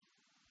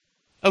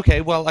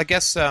Okay, well, I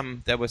guess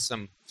there was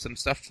some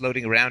stuff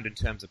floating around in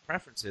terms of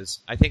preferences.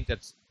 I think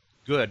that's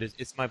good.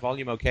 Is my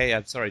volume okay?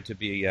 I'm sorry to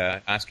be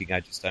asking.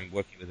 I'm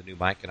working with a new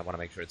mic and I want to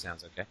make sure it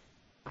sounds okay.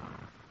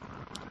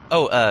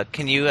 Oh,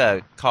 can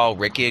you call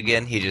Ricky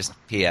again? He just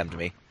PM'd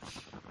me.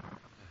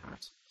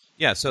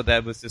 Yeah, so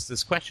there was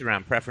this question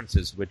around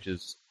preferences, which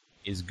is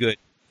good.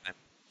 I'm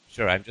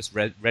sure I'm just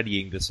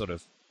readying the sort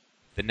of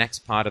the next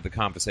part of the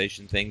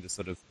conversation thing, the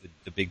sort of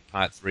the big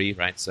part three,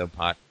 right? So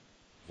part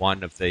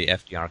one of the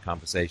FDR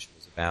conversation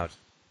was about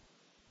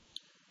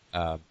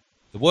uh,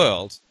 the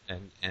world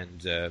and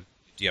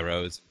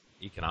DROs,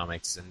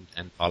 economics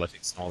and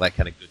politics and all that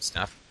kind of good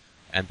stuff.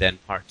 And then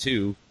part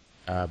two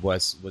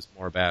was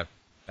more about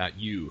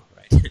you,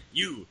 right?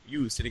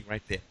 you sitting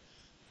right there.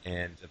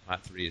 And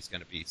part three is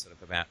going to be sort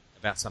of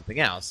about something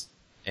else.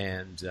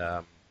 And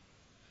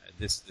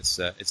this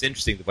it's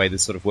interesting the way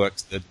this sort of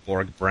works. The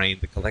Borg brain,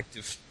 the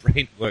collective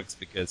brain works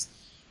because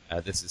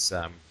this is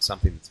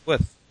something that's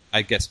worth,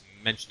 I guess,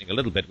 mentioning a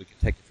little bit. We can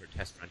take it for a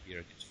test run here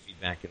and get your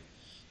feedback, and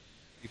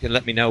you can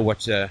let me know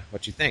what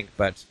you think.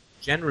 But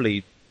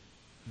generally,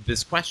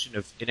 this question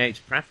of innate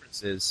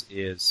preferences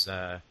is,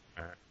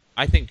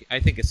 I think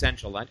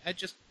essential. I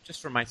just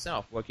for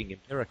myself, working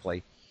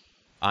empirically,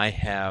 I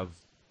have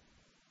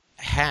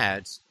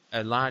had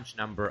a large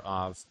number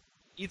of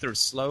either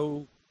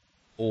slow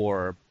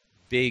or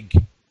big,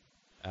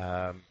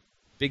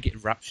 big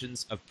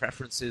eruptions of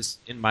preferences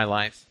in my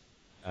life,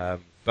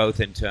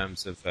 both in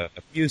terms of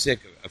music,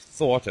 of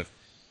thought, of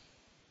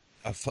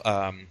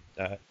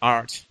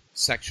art,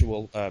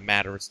 sexual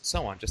matters, and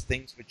so on. Just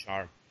things which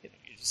are, you're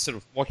just sort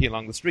of walking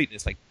along the street, and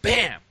it's like,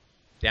 bam!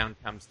 Down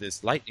comes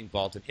this lightning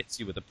bolt and hits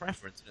you with a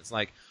preference, and it's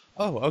like,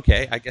 oh,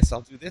 okay, I guess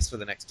I'll do this for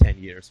the next 10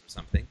 years or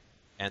something.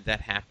 And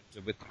that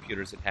happened with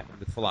computers, it happened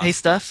with Hey, philosophy.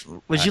 Steph,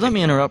 would you let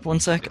me interrupt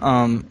one sec?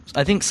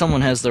 I think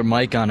someone has their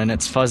mic on and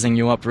it's fuzzing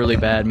you up really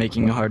bad,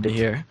 making you hard to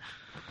hear.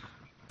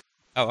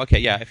 Oh, okay,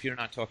 yeah, if you're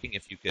not talking,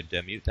 if you could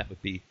mute, that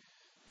would be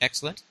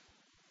excellent.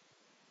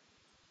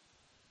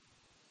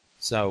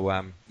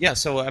 So, yeah,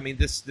 so, I mean,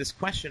 this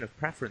question of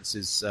preference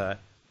is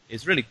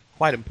really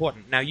quite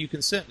important. Now, you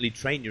can certainly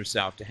train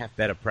yourself to have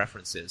better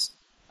preferences.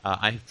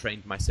 I have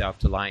trained myself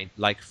to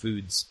like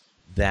foods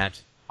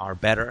that are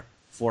better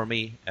for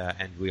me,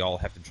 and we all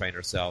have to train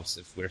ourselves,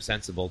 if we're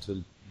sensible,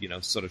 to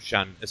sort of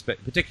shun,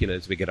 particularly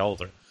as we get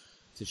older,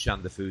 to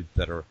shun the foods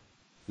that are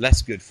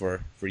less good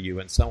for you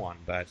and so on.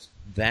 But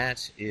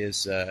that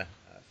is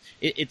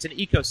it's an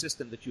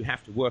ecosystem that you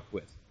have to work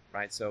with,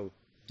 right? So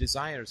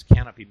desires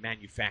cannot be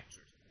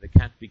manufactured; they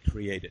can't be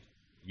created.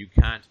 You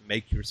can't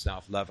make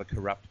yourself love a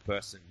corrupt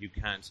person. You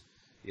can't,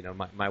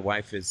 my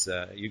wife is.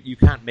 You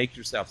can't make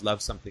yourself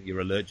love something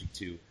you're allergic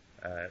to.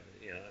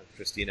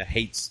 Christina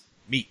hates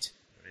meat.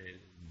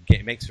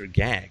 It makes her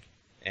gag,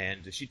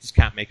 and she just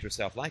can't make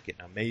herself like it.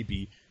 Now,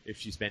 maybe if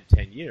she spent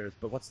 10 years,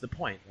 but what's the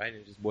point, right?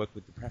 And just work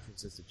with the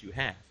preferences that you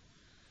have.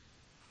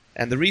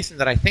 And the reason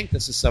that I think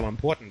this is so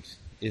important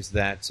is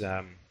that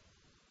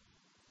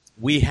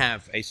we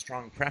have a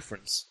strong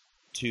preference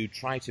to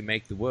try to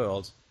make the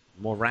world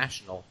more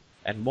rational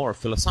and more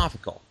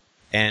philosophical.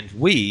 And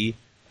we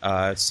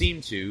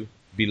seem to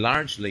be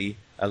largely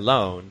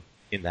alone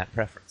in that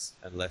preference,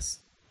 unless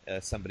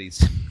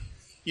somebody's,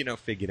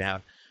 figured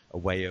out a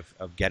way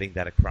of getting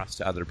that across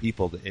to other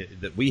people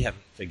that we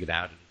haven't figured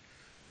out.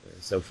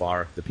 And so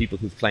far, the people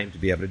who've claimed to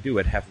be able to do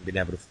it haven't been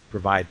able to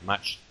provide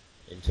much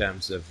in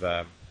terms of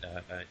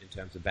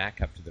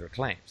backup to their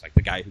claims. Like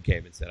the guy who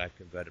came and said, "I've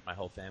converted my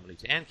whole family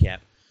to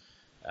ANCAP."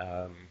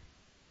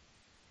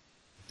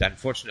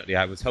 Unfortunately,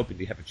 I was hoping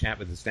to have a chat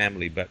with his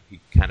family, but he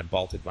kind of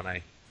bolted when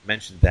I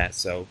mentioned that.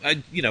 So,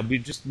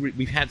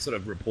 we've had sort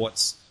of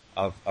reports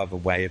of a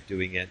way of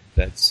doing it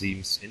that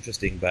seems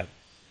interesting, but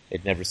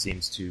it never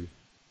seems to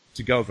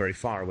go very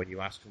far when you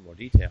ask for more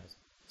details.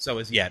 So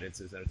as yet, it's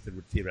a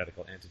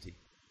theoretical entity.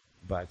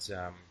 But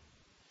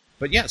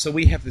yeah, so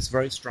we have this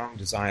very strong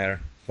desire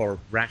for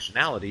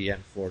rationality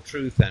and for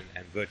truth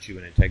and virtue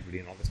and integrity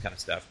and all this kind of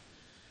stuff.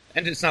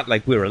 And it's not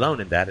like we're alone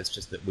in that. It's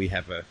just that we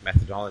have a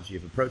methodology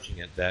of approaching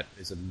it that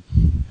is,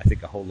 I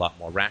think, a whole lot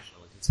more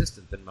rational and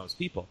consistent than most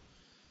people.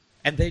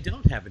 And they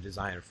don't have a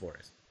desire for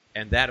it.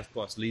 And that, of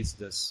course,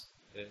 leaves us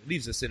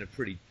in a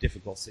pretty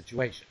difficult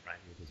situation, right?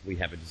 Because we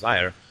have a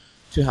desire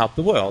to help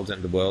the world,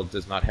 and the world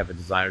does not have a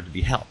desire to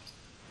be helped,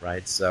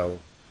 right? So,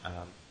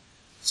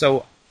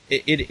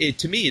 it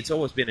to me, it's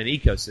always been an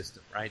ecosystem,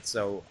 right?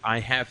 So I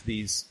have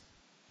these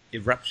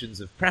eruptions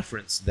of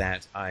preference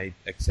that I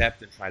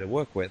accept and try to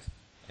work with,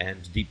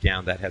 and deep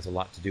down, that has a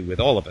lot to do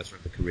with all of us,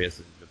 right? The careers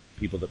and the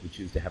people that we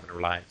choose to have in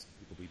our lives,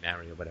 the people we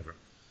marry or whatever.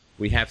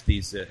 We have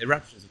these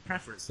eruptions of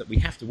preference that we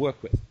have to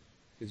work with,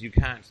 because you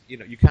can't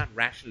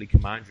rationally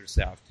command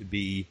yourself to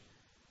be,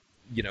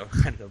 I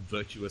don't know,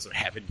 virtuous or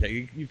have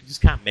integrity. You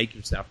just can't make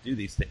yourself do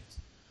these things.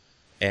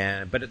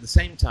 But at the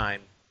same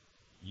time,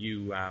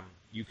 you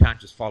can't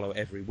just follow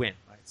every whim,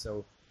 right?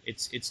 So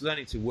it's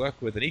learning to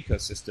work with an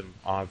ecosystem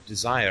of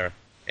desire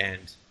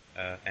and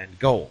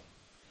goal,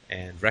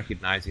 and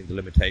recognizing the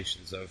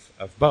limitations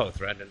of both,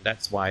 right? And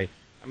that's why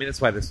I mean,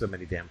 that's why there's so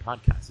many damn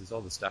podcasts, is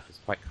all this stuff is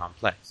quite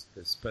complex,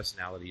 because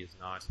personality is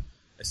not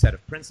a set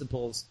of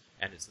principles,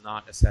 and it's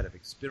not a set of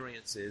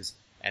experiences,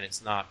 and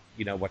it's not,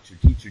 what your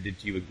teacher did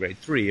to you in grade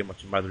 3 and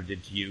what your mother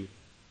did to you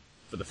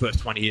for the first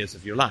 20 years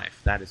of your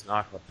life. That is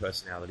not what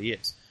personality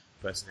is.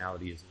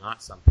 Personality is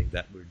not something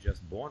that we're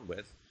just born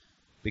with,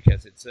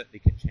 because it certainly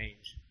can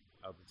change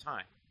over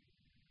time.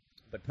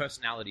 But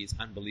personality is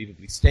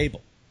unbelievably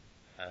stable.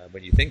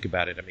 When you think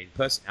about it, I mean,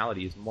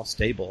 personality is more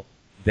stable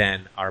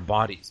than our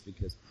bodies,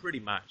 because pretty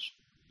much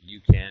you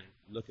can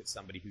look at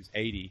somebody who's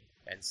 80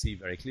 and see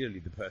very clearly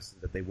the person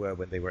that they were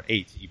when they were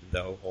 8, even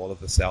though all of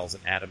the cells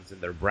and atoms in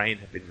their brain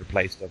have been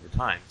replaced over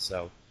time.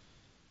 So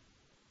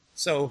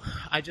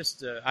I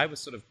was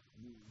sort of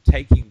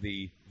taking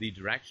the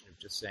direction of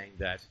just saying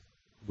that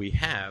we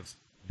have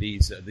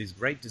these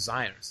great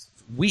desires.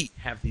 We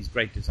have these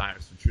great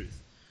desires for truth,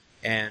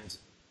 and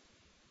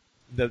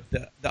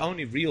the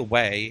only real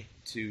way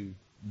to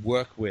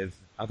work with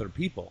other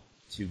people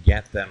to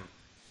get them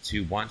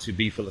to want to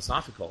be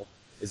philosophical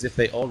is if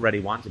they already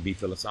want to be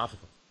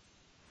philosophical,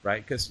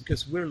 right?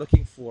 Because we're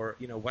looking for,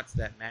 what's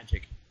that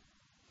magic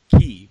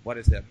key? What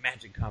is that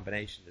magic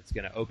combination that's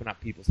going to open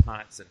up people's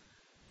hearts and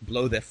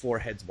blow their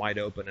foreheads wide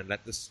open and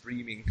let the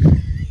streaming,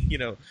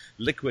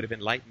 liquid of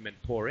enlightenment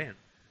pour in?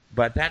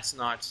 But that's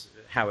not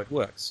how it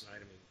works,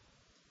 right? I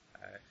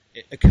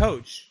mean, a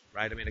coach,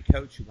 right? I mean, a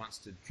coach who wants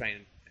to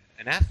train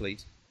an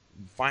athlete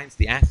finds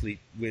the athlete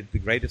with the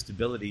greatest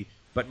ability,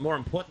 but more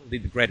importantly,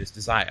 the greatest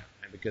desire.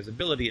 Right? Because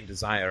ability and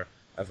desire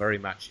are very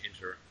much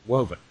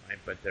interwoven, right?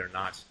 But they're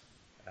not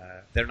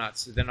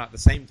the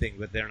same thing,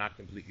 but they're not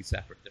completely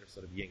separate. They're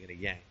sort of yin and a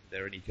yang.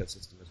 They're an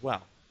ecosystem as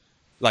well.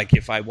 Like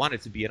if I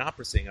wanted to be an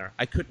opera singer,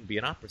 I couldn't be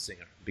an opera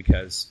singer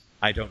because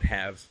I don't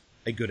have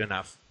a good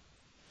enough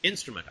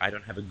instrument. I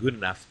don't have a good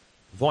enough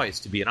voice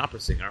to be an opera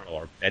singer,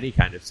 or any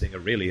kind of singer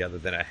really, other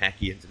than a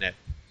hacky internet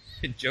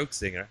joke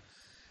singer.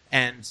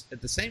 And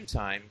at the same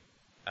time,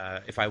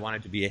 if I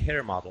wanted to be a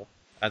hair model,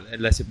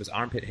 unless it was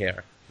armpit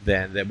hair,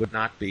 then there would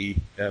not be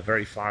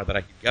very far that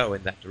I could go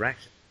in that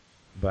direction.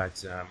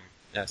 But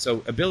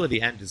so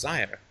ability and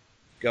desire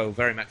go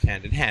very much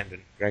hand in hand,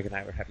 and Greg and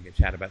I were having a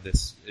chat about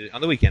this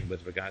on the weekend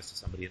with regards to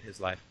somebody in his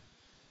life,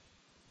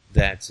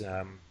 that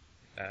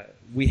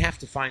we have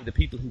to find the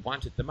people who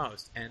want it the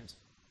most. And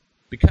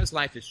because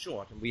life is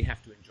short and we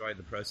have to enjoy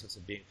the process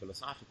of being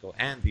philosophical,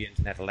 and the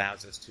internet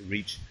allows us to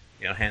reach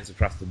hands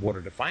across the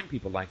water to find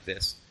people like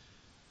this,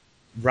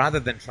 rather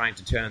than trying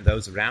to turn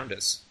those around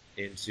us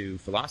into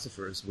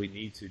philosophers, we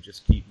need to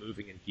just keep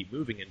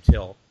moving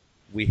until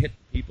we hit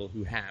people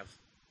who have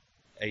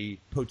a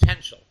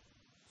potential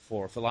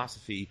for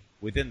philosophy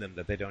within them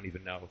that they don't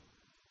even know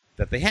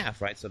that they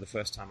have, right? So the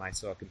first time I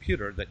saw a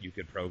computer that you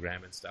could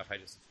program and stuff, I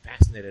just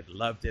fascinated,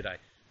 loved it.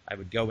 I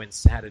would go in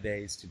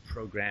Saturdays to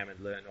program and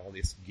learn all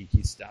this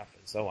geeky stuff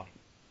and so on.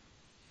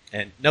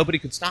 And nobody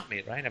could stop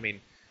me, right? I mean,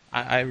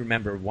 I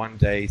remember one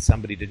day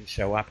somebody didn't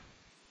show up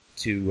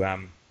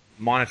to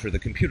monitor the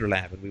computer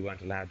lab, and we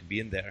weren't allowed to be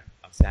in there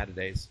on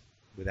Saturdays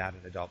without an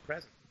adult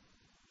present.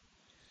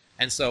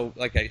 And so,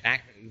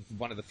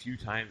 one of the few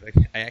times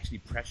I actually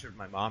pressured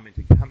my mom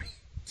into coming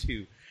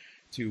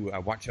to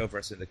watch over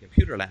us in the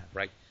computer lab,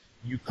 right?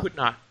 You could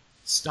not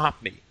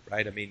stop me,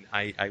 right? I mean,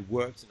 I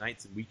worked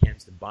nights and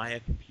weekends to buy a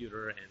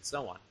computer and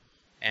so on.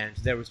 And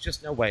there was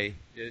just no way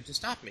to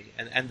stop me.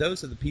 And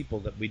those are the people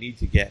that we need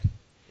to get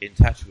in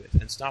touch with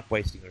and stop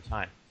wasting our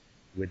time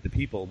with the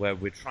people where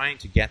we're trying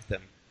to get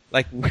them.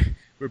 Like,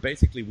 we're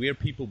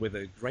people with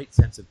a great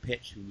sense of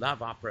pitch who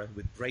love opera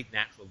with great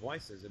natural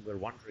voices, and we're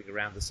wandering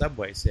around the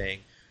subway saying,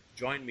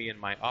 join me in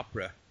my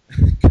opera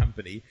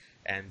company.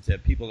 And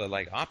people are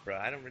like, opera?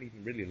 I don't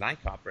even really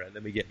like opera. And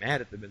then we get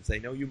mad at them and say,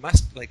 no, you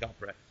must like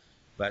opera.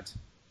 But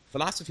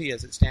philosophy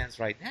as it stands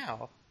right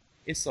now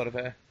is sort of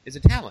a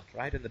talent,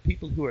 right? And the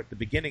people who are at the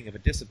beginning of a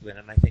discipline,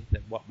 and I think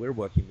that what we're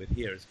working with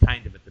here is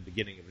kind of at the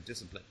beginning of a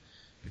discipline,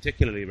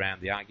 particularly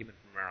around the argument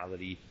for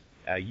morality,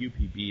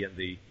 UPB, and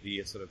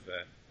the sort of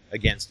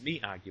against me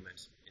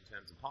argument in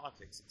terms of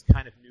politics. It's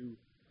kind of new,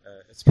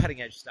 it's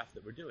cutting edge stuff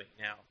that we're doing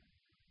now.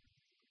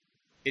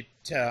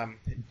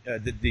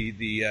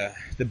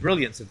 The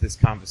brilliance of this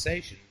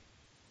conversation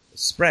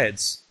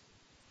spreads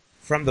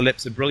from the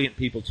lips of brilliant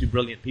people to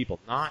brilliant people,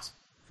 not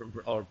from,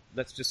 or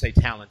let's just say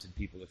talented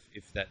people,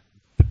 if that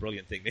the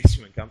brilliant thing makes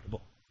you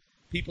uncomfortable.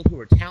 People who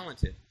are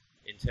talented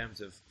in terms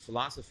of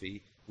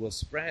philosophy will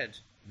spread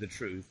the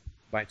truth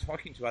by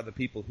talking to other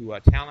people who are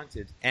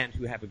talented and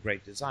who have a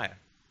great desire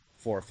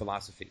for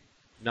philosophy,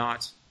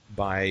 not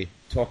by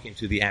talking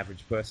to the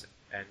average person.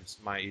 And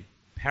my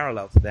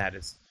parallel to that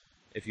is,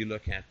 if you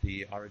look at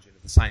the origin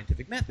of the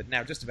scientific method,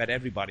 now just about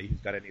everybody who's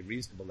got any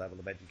reasonable level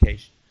of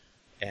education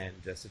and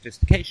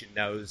sophistication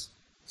knows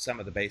some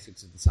of the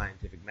basics of the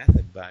scientific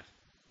method, but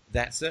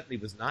that certainly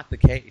was not the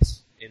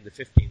case in the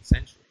 15th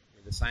century. I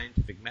mean, the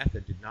scientific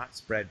method did not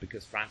spread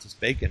because Francis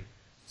Bacon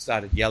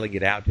started yelling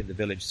it out in the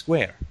village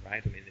square,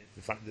 right? I mean,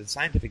 the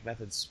scientific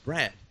method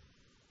spread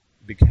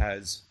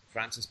because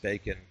Francis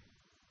Bacon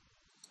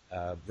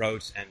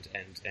wrote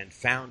and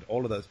found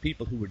all of those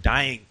people who were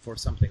dying for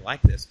something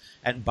like this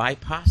and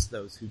bypassed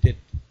those who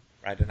didn't,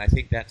 right? And I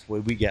think that's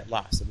where we get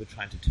lost, and we're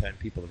trying to turn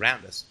people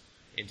around us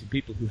into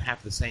people who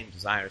have the same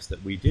desires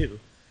that we do.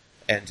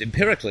 And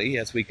empirically,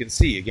 as we can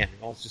see, again,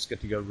 we all just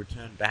get to go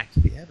return back to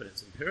the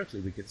evidence. Empirically,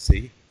 we can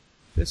see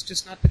that's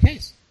just not the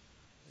case.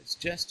 It's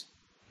just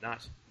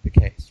not the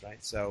case,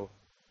 right? So,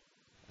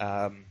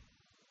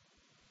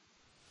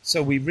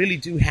 so we really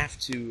do have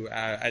to,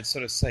 I'd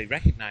sort of say,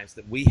 recognize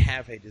that we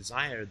have a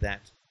desire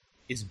that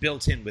is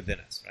built in within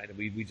us, right?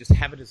 We just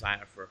have a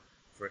desire for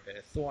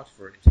thought,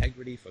 for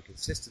integrity, for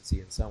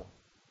consistency, and so on.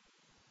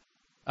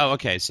 Oh,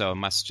 okay. So it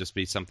must just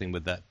be something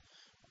with that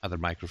other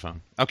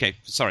microphone. Okay,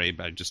 sorry,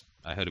 but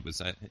I heard it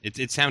was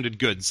it sounded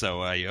good,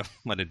 so I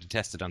wanted to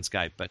test it on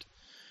Skype. But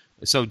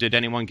so, did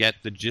anyone get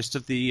the gist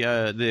of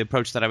the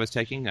approach that I was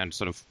taking? I'd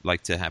sort of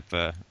like to have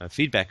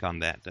feedback on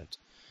that. That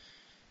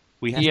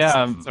we have.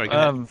 Yeah. Sorry, go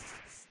ahead.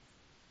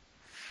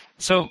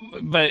 So,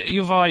 but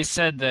you've always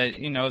said that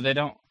you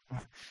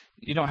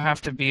don't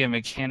have to be a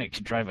mechanic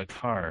to drive a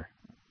car.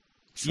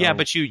 So, yeah,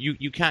 but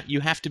you can't.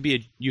 You have to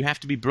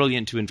be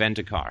brilliant to invent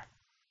a car.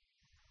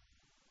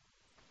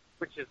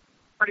 Which is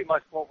pretty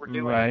much what we're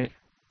doing. Right.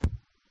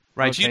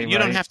 Right. Okay, you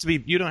don't have to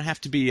be. You don't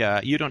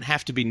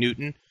have to be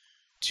Newton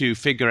to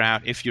figure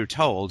out if you're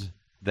told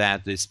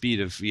that the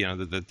speed of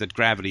that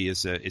gravity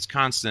is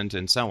constant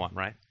and so on,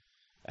 right?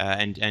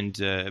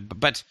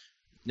 But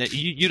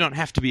you don't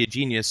have to be a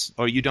genius,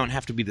 or you don't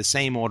have to be the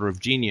same order of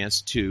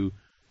genius to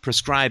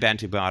prescribe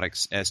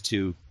antibiotics as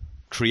to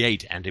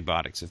create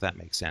antibiotics, if that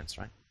makes sense,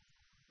 right?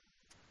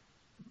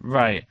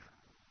 Right.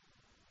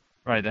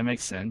 Right. That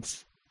makes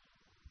sense.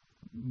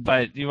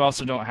 But you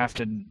also don't have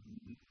to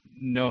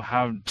know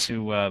how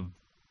to.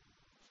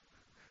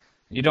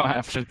 You don't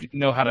have to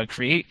know how to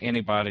create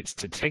antibiotics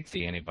to take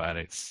the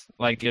antibiotics.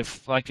 Like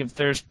if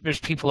there's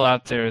people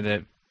out there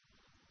that.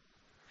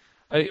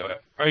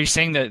 Are you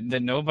saying that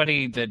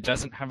nobody that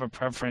doesn't have a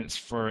preference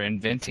for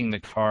inventing the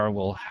car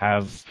will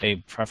have a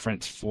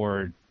preference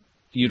for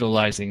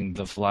utilizing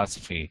the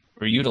philosophy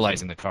or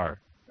utilizing the car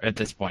at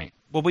this point?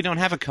 Well, we don't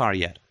have a car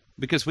yet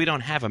because we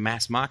don't have a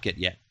mass market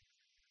yet.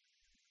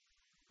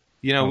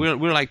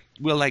 We're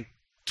like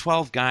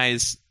 12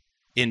 guys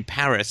in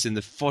Paris in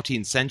the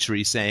 14th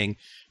century saying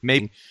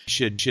maybe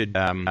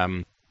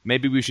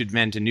we should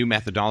invent a new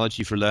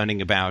methodology for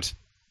learning about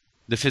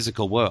the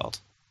physical world.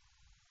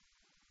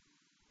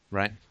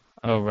 Right?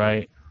 Oh,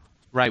 right.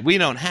 Right. We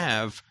don't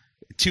have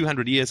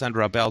 200 years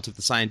under our belt of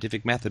the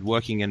scientific method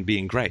working and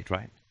being great,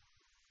 right?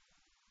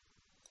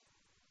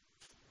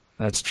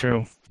 That's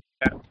true.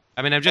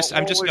 I mean, I'm just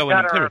going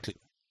empirically.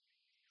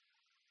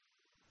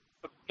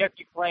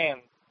 Sketchy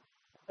plans.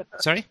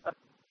 Sorry?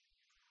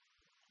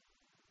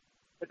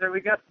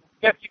 We got some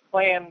sketchy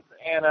plans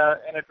and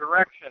a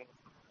direction,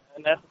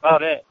 and that's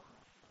about it.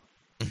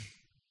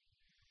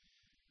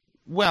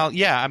 Well,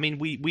 yeah. I mean,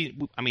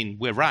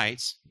 we're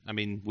right. I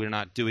mean, we're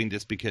not doing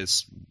this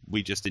because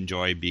we just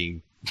enjoy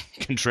being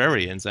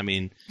contrarians. I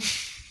mean,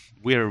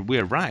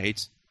 we're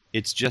right.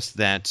 It's just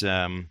that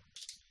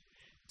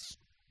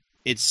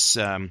it's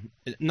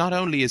not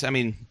only is. I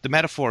mean, the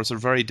metaphors are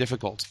very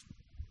difficult,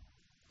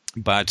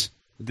 but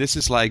this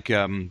is like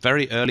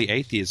very early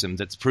atheism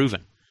that's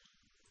proven,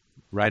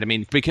 right? I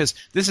mean, because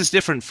this is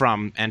different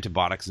from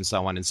antibiotics and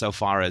so on,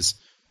 insofar as,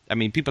 I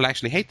mean, people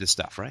actually hate this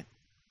stuff, right?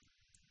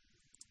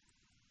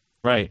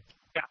 Right.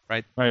 Yeah.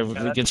 Right. Right.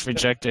 It gets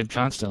rejected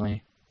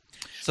constantly.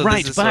 So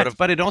right, this is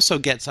but it also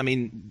gets. I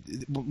mean,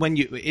 when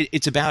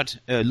it's about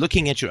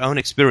looking at your own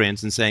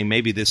experience and saying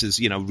maybe this is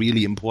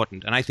really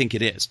important, and I think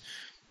it is.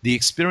 The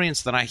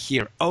experience that I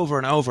hear over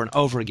and over and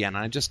over again,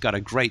 and I just got a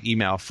great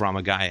email from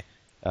a guy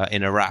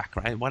in Iraq.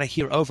 Right, what I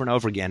hear over and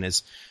over again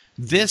is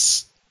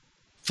this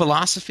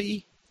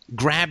philosophy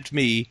grabbed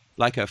me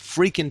like a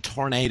freaking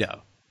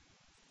tornado.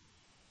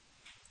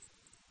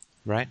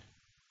 Right.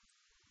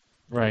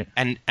 Right.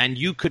 And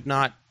you could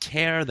not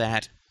tear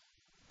that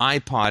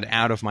iPod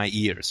out of my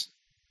ears.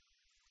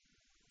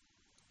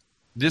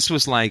 This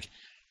was like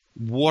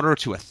water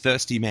to a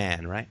thirsty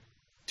man, right?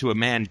 To a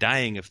man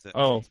dying of thirst.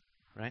 Oh,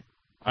 right.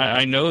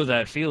 I know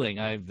that feeling.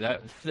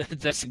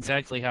 That's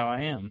exactly how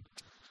I am.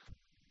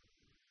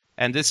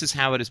 And this is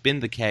how it has been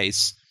the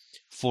case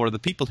for the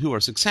people who are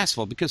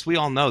successful, because we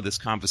all know this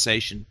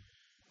conversation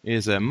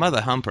is a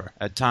mother humper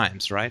at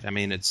times, right? I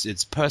mean,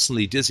 it's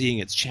personally dizzying,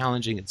 it's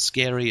challenging, it's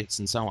scary,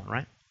 and so on,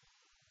 right?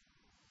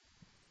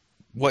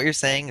 What you're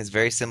saying is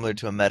very similar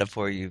to a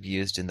metaphor you've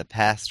used in the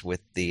past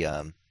with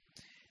the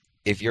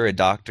if you're a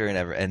doctor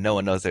and no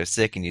one knows they're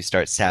sick and you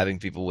start stabbing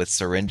people with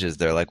syringes,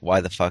 they're like,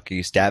 why the fuck are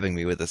you stabbing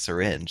me with a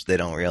syringe? They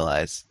don't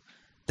realize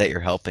that you're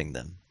helping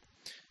them.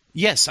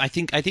 Yes, I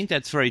think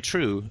that's very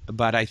true,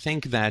 but I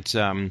think that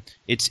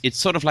it's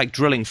sort of like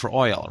drilling for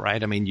oil,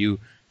 right? I mean, you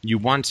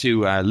want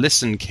to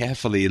listen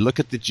carefully, look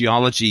at the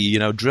geology,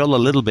 drill a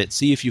little bit,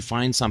 see if you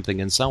find something,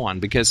 and so on,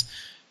 because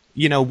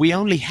we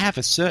only have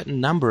a certain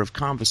number of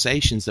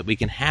conversations that we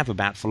can have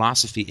about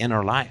philosophy in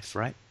our life,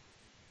 right?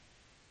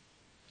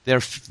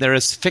 They're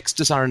as fixed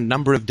as our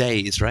number of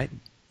days, right?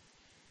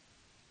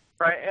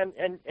 Right,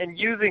 and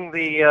using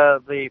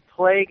the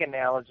plague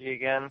analogy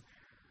again,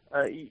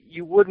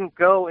 you wouldn't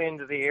go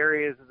into the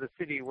areas of the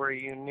city where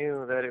you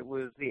knew that it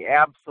was the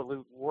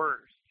absolute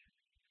worst,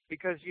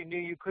 because you knew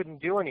you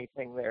couldn't do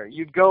anything there.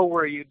 You'd go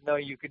where you'd know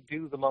you could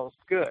do the most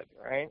good,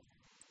 right?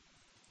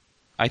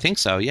 I think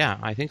so. Yeah,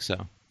 I think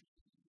so.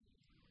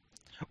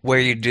 Where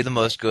you do the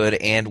most good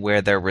and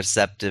where they're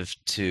receptive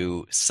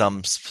to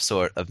some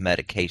sort of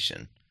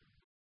medication.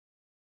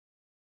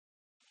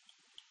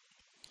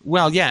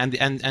 Well, yeah,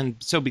 and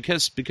so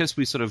because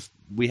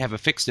we have a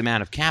fixed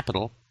amount of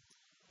capital,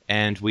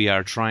 and we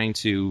are trying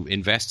to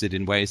invest it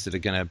in ways that are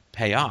going to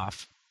pay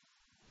off,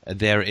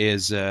 there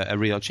is a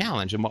real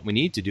challenge. And what we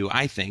need to do,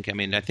 I think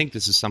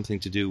this is something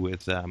to do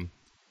with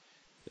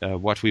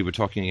what we were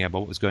talking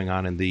about, what was going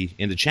on in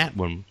the chat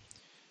room.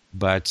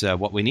 But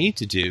what we need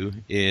to do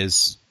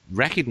is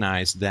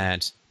recognize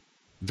that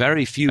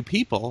very few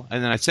people,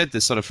 and I said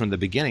this sort of from the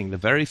beginning, the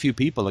very few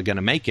people are going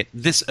to make it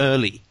this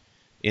early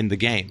in the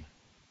game.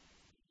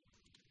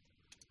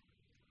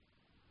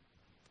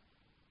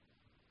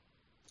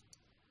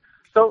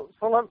 So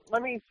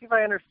let me see if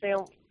I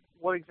understand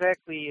what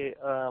exactly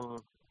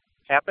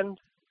happened.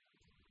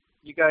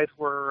 You guys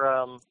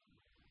were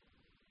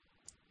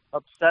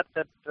upset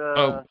that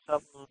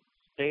some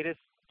status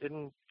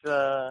didn't.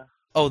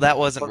 Oh, that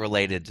wasn't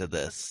related to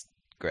this,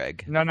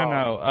 Greg. No.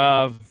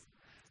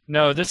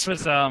 No, this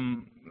was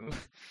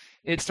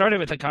it started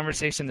with a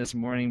conversation this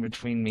morning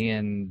between me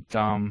and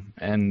Dom,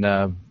 and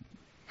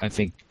I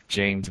think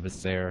James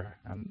was there.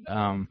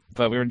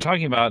 But we were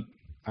talking about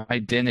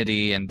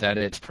identity and that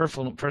it's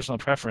personal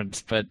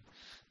preference, but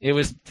it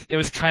was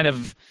kind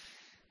of,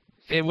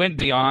 it went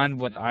beyond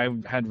what I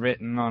had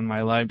written on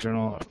my live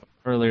journal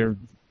earlier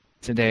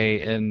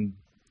today, and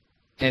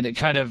it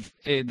kind of,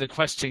 the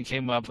question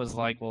came up was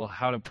like, well,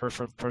 how do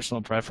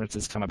personal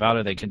preferences come about?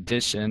 Are they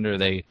conditioned? Are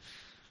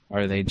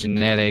they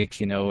genetic?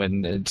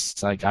 And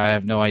it's like, I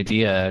have no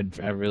idea.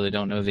 I really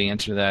don't know the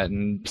answer to that.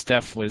 And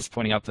Steph was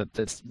pointing out that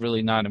that's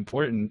really not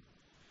important.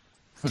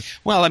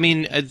 Well,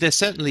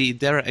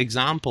 there are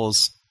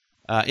examples.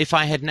 If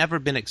I had never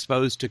been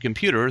exposed to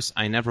computers,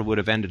 I never would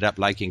have ended up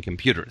liking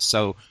computers.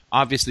 So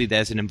obviously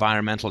there's an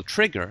environmental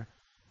trigger,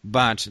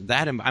 but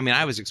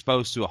I was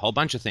exposed to a whole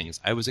bunch of things.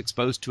 I was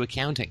exposed to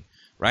accounting,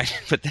 right?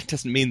 But that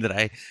doesn't mean that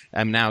I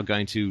am now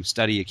going to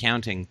study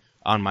accounting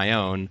on my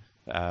own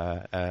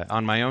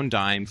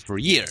dime for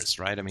years,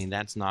 right?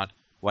 That's not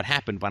what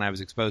happened when I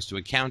was exposed to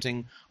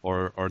accounting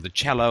or the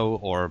cello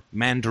or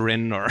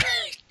Mandarin or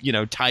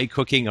Thai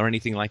cooking or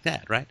anything like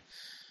that, right?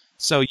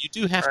 So you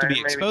do have to be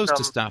exposed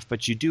to stuff,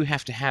 but you do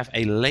have to have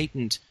a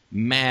latent,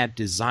 mad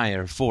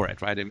desire for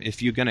it, right?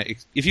 If you're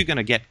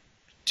gonna get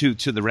to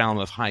the realm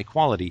of high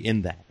quality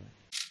in that.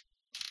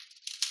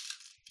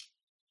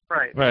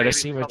 Right. Right. I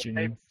see what you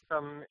mean.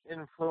 Some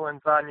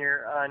influence on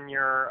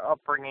your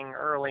upbringing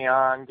early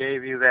on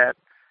gave you that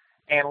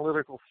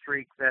analytical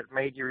streak that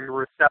made you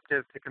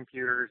receptive to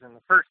computers in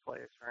the first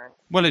place, right?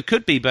 Well, it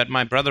could be, but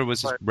my brother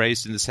was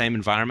raised in the same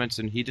environment,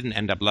 and he didn't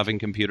end up loving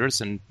computers,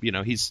 and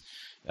he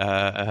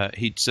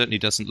certainly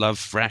doesn't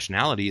love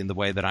rationality in the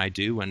way that I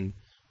do, and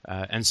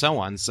so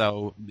on.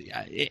 So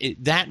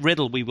that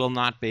riddle we will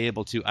not be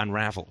able to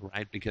unravel,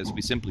 right? Because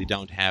we simply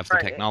don't have the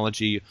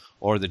technology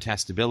or the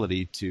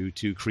testability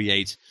to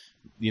create,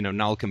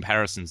 null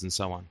comparisons and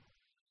so on.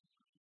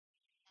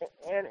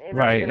 And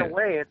in a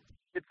way,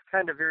 it's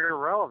kind of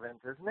irrelevant,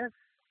 isn't it?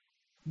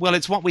 Well,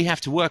 it's what we have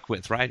to work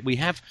with, right? We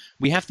have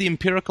the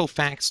empirical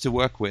facts to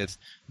work with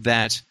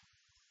that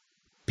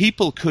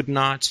people could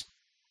not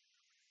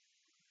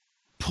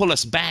pull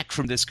us back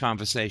from this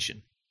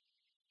conversation,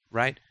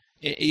 right?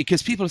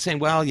 Because people are saying,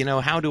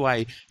 well, how do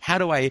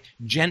I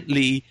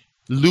gently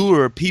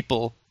lure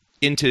people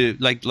into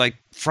like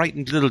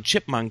frightened little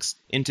chipmunks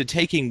into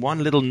taking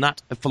one little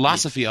nut of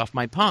philosophy off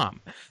my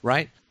palm,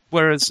 right?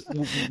 Whereas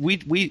we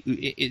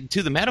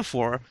to the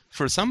metaphor,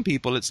 for some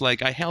people, it's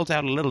like I held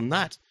out a little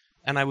nut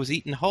and I was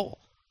eaten whole.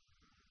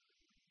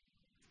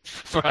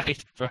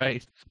 Right.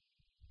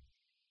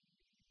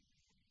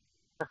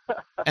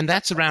 And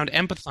that's around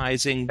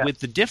empathizing with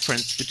the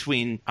difference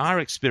between our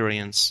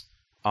experience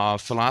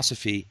of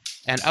philosophy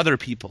and other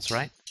people's,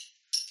 right?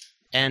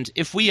 And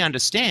if we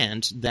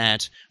understand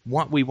that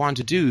what we want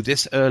to do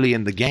this early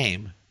in the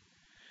game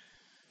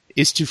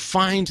is to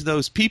find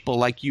those people,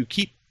 like you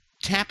keep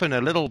tapping a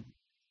little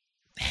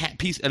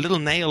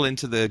nail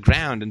into the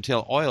ground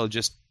until oil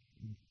just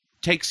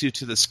takes you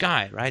to the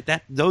sky, right?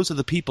 Those are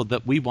the people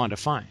that we want to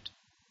find.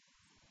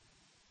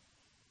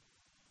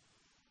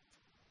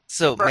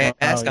 So may I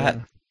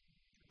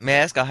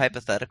ask a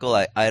hypothetical?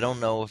 I don't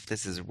know if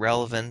this is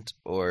relevant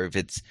or if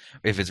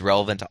it's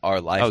relevant to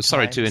our life. Oh,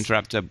 sorry to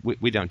interrupt.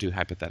 We don't do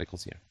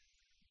hypotheticals here.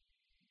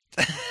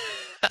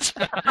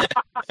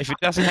 If it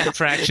doesn't have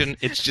traction,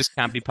 it just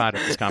can't be part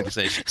of this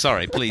conversation.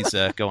 Sorry, please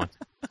go on.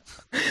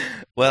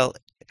 Well,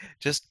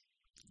 just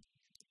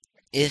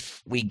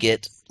if we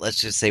get,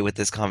 let's just say with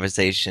this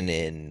conversation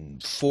in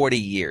 40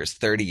 years,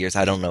 30 years,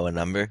 I don't know a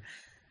number,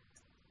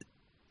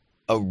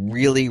 a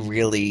really,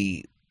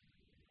 really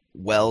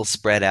well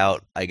spread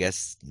out, I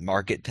guess,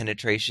 market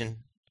penetration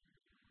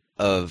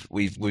of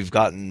we've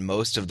gotten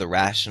most of the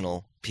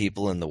rational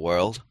people in the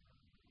world.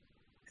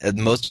 And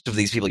most of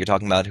these people you're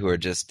talking about who are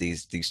just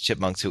these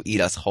chipmunks who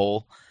eat us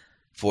whole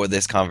for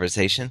this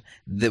conversation.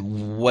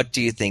 What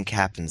do you think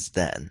happens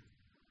then?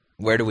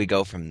 Where do we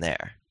go from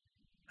there?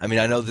 I mean,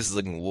 I know this is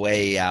looking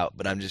way out,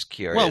 but I'm just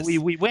curious. Well,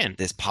 we win.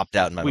 This popped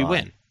out in my We mind.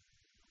 win,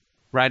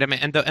 right? I mean,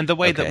 and the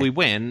way that Okay. we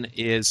win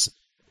is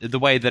the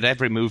way that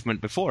every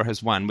movement before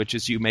has won, which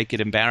is you make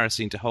it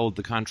embarrassing to hold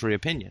the contrary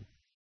opinion.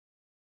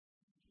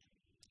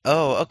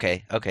 Oh,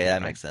 okay. Okay,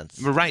 that makes sense.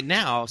 Right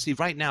now,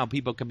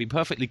 people can be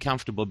perfectly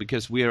comfortable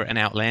because we're an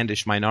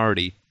outlandish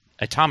minority,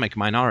 atomic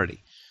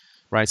minority,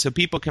 right? So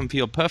people can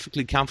feel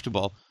perfectly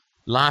comfortable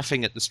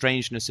laughing at the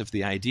strangeness of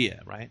the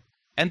idea, right?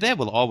 And there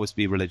will always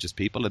be religious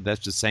people, and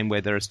that's the same way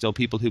there are still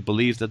people who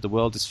believe that the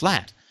world is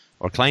flat,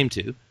 or claim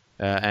to,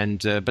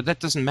 but that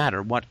doesn't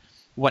matter.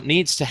 What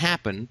needs to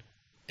happen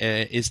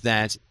is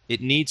that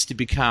it needs to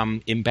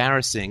become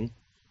embarrassing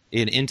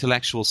in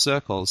intellectual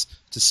circles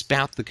to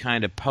spout the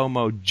kind of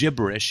pomo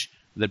gibberish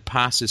that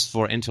passes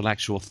for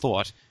intellectual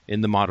thought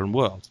in the modern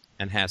world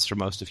and has for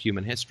most of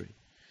human history.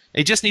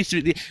 It just needs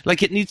to be,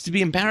 like, it needs to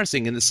be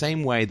embarrassing in the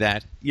same way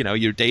that, you know,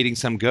 you're dating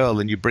some girl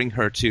and you bring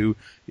her to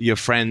your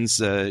friends,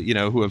 you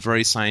know, who are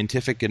very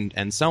scientific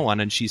and so on,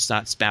 and she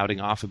starts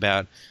spouting off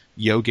about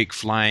yogic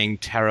flying,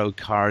 tarot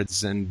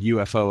cards, and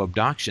UFO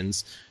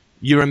abductions.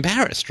 You're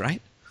embarrassed,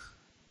 right?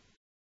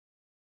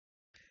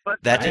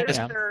 But That isn't is-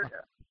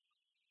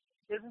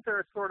 there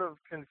a sort of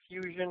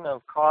confusion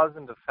of cause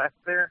and effect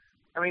there?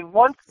 I mean,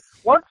 once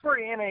we're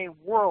in a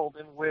world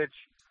in which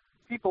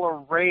people are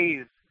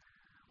raised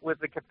with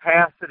the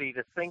capacity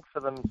to think for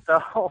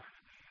themselves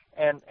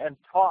and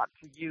taught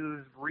to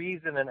use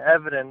reason and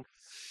evidence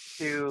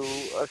to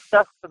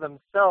assess for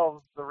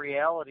themselves the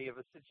reality of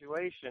a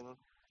situation,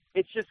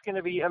 it's just going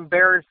to be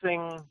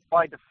embarrassing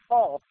by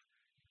default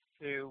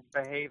to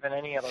behave in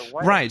any other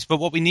way. Right, but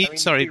what we need, I mean,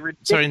 sorry it'd be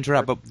to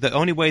interrupt, ridiculous. but the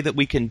only way that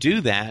we can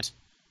do that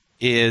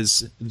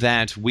is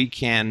that we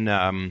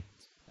can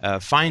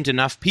find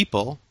enough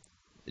people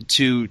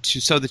to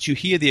so that you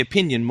hear the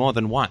opinion more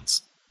than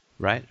once,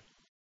 right?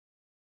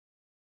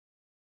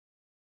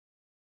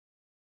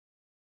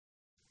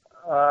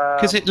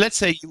 Because let's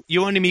say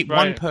you only meet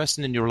one Right.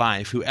 person in your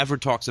life who ever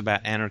talks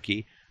about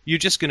anarchy, you're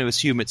just going to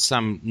assume it's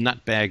some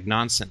nutbag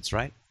nonsense,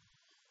 right?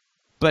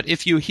 But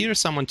if you hear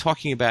someone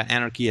talking about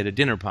anarchy at a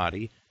dinner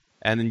party,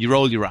 and then you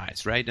roll your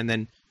eyes, right? And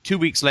then 2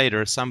 weeks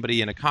later,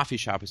 somebody in a coffee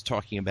shop is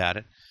talking about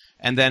it.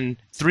 And then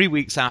 3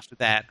 weeks after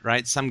that,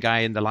 right, some guy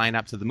in the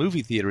lineup to the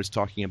movie theater is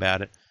talking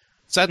about it.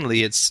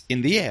 Suddenly it's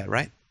in the air,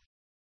 right?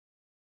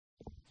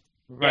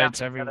 Right, Yeah,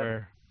 it's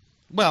everywhere.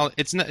 Well,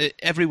 it's not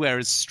everywhere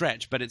is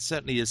stretch, but it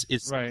certainly is.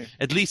 It's Right.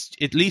 at least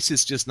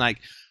it's just like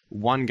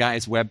one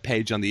guy's web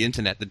page on the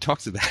internet that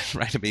talks about it,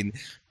 right? I mean,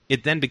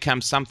 it then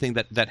becomes something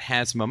that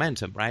has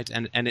momentum, right?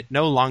 And it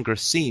no longer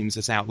seems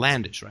as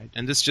outlandish, right?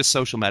 And this is just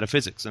social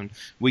metaphysics, and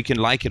we can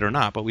like it or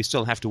not, but we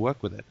still have to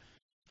work with it.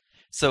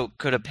 So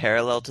could a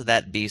parallel to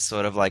that be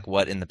sort of like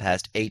what in the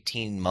past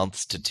 18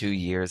 months to 2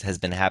 years has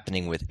been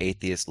happening with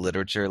atheist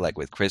literature, like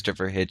with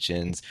Christopher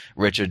Hitchens,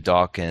 Richard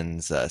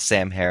Dawkins,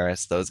 Sam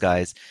Harris, those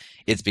guys?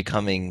 It's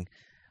becoming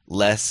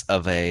less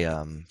of a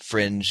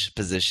fringe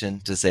position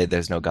to say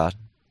there's no God.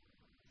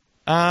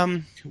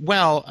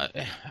 Well,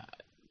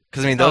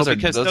 Because I mean, no, those are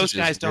because those are those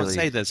just guys don't really-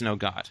 say there's no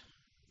God,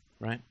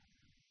 right?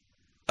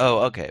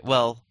 Oh, okay.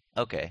 Well,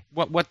 okay.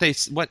 What they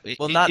what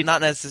Well,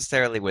 not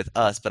necessarily with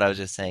us, but I was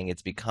just saying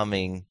it's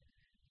becoming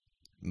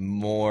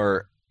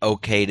more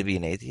okay to be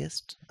an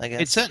atheist, I guess.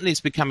 It certainly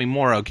is becoming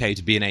more okay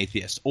to be an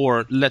atheist,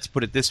 or let's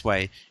put it this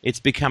way: it's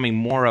becoming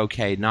more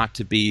okay not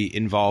to be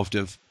involved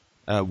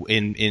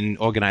in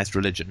organized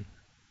religion.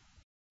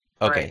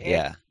 Okay, Right.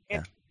 yeah.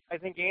 I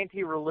think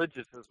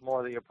anti-religious is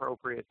more the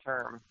appropriate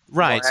term.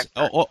 Right,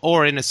 More accurate.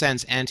 or in a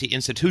sense,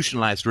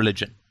 anti-institutionalized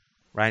religion,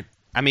 right?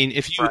 I mean,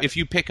 if you Right. if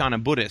you pick on a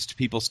Buddhist,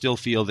 people still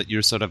feel that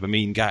you're sort of a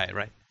mean guy,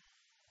 right?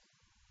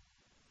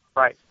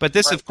 Right. But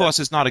this, Right, of course,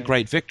 is not a right.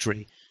 great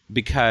victory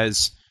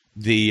because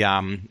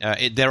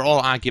they're all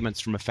arguments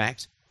from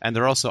effect, and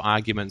they're also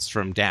arguments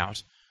from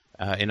doubt.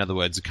 In other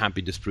words, it can't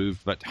be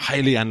disproved, but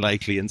highly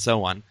unlikely, and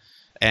so on.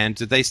 And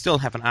they still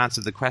haven't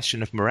answered the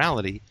question of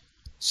morality.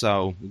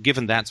 So,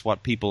 given that's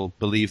what people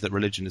believe that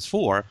religion is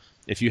for,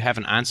 if you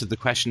haven't answered the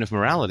question of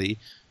morality,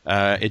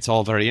 it's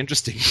all very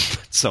interesting.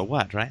 But so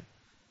what, right?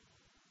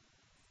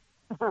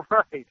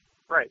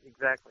 Right,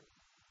 exactly.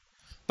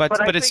 But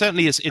But I it think-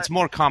 certainly is. It's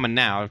more common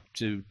now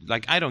to,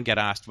 like, I don't get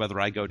asked whether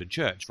I go to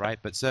church, right?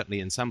 But certainly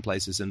in some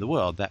places in the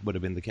world that would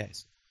have been the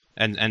case,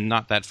 and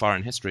not that far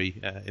in history,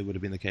 it would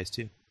have been the case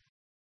too.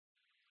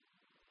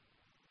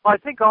 Well, I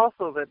think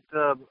also that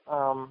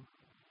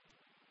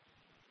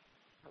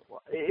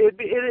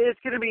it's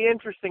going to be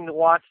interesting to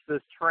watch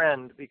this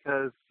trend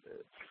because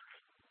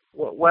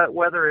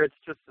whether it's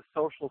just a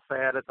social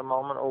fad at the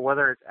moment or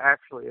whether it's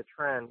actually a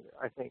trend,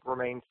 I think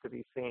remains to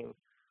be seen.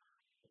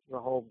 The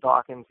whole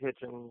Dawkins,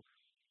 Hitchens,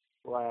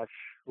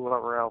 /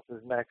 whoever else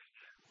is next.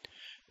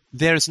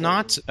 there's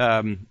not.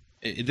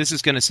 This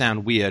is going to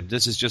sound weird.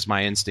 This is just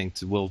my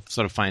instinct. We'll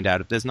sort of find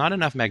out. There's not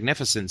enough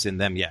magnificence in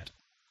them yet.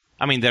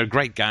 I mean, they're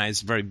great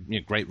guys, very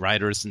great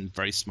writers, and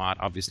very smart,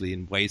 obviously,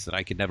 in ways that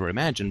I could never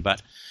imagine.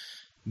 But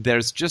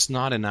there's just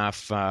not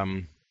enough.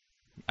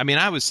 I mean,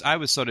 I was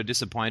sort of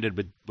disappointed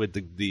with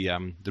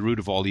the Root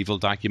of All Evil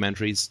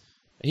documentaries.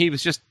 He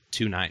was just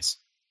too nice.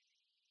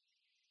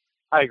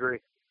 I agree.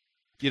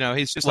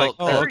 He's just like,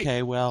 oh,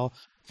 okay, well,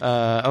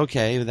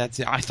 okay, that's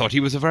it. I thought he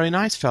was a very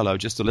nice fellow,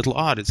 just a little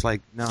odd. It's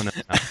like, no, come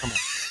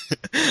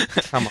on.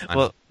 Come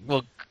on.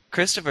 Well,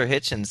 Christopher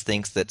Hitchens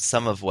thinks that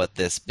some of what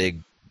this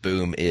big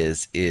boom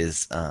is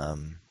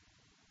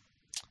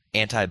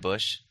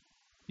anti-Bush.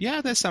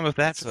 Yeah, there's some of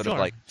that, Sort of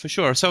like, for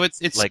sure. So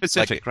it's like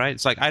specific, right?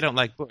 It's like, I don't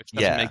like Bush,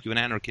 doesn't Yeah. make you an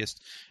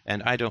anarchist,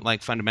 and I don't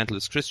like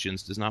fundamentalist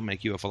Christians, does not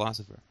make you a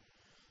philosopher.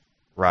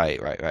 Right.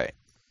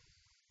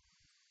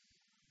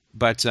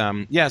 But,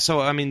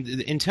 so, I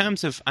mean, in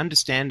terms of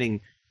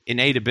understanding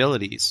innate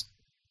abilities,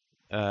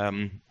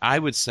 I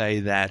would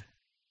say that,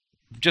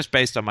 just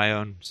based on my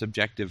own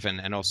subjective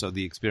and also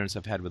the experience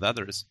I've had with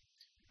others,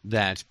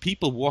 that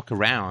people walk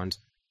around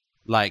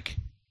like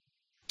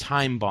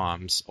time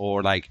bombs,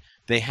 or like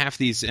they have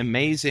these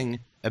amazing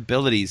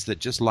abilities that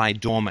just lie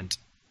dormant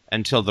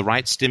until the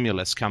right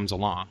stimulus comes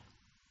along.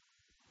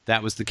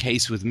 That was the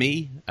case with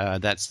me.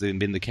 That's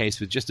been the case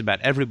with just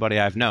about everybody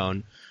I've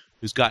known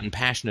who's gotten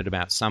passionate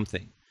about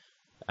something.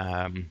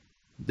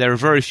 There are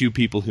very few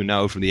people who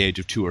know from the age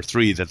of 2 or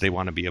 3 that they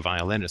want to be a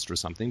violinist or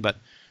something, but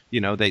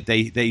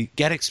they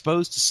get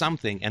exposed to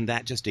something, and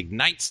that just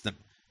ignites them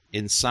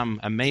in some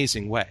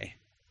amazing way.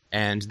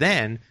 And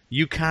then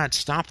you can't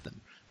stop them,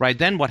 right?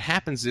 Then what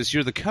happens is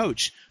you're the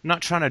coach,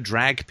 not trying to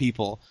drag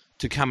people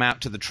to come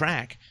out to the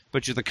track,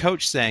 but you're the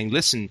coach saying,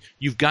 listen,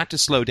 you've got to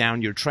slow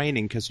down your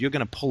training because you're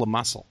going to pull a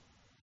muscle.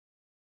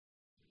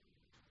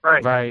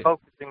 Right.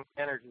 Focusing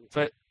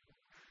energy.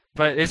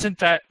 But isn't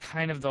that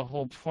kind of the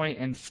whole point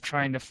in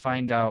trying to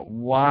find out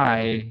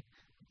why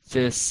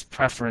this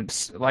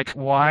preference, like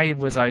why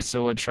was I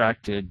so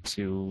attracted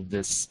to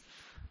this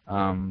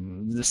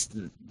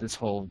this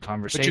whole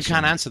conversation? But you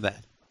can't answer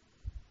that.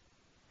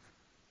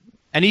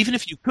 And even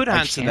if you could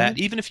answer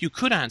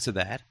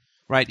that,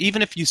 right,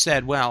 even if you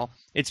said, well,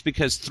 it's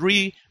because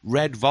 3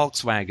 red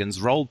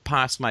Volkswagens rolled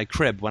past my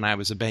crib when I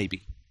was a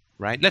baby,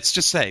 right? Let's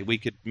just say we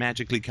could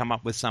magically come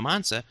up with some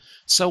answer.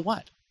 So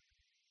what?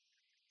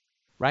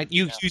 Right?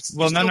 You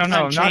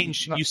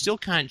still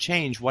can't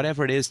change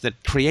whatever it is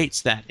that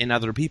creates that in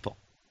other people.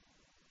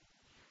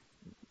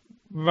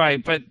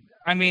 Right, but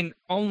I mean,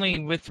 only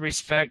with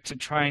respect to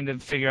trying to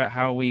figure out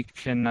how we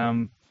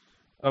can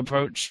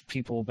approach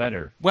people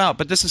better. Well,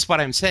 but this is what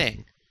I'm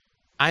saying.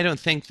 I don't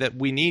think that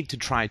we need to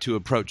try to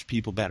approach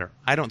people better.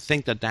 I don't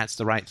think that that's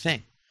the right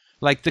thing.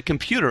 Like, the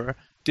computer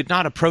did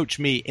not approach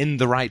me in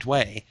the right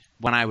way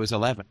when I was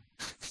 11.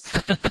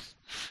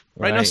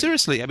 Right? No,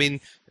 seriously. I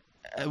mean,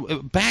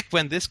 back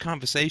when this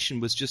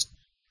conversation was just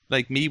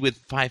like me with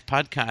 5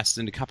 podcasts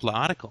and a couple of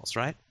articles,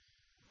 right?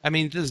 I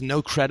mean, there's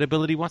no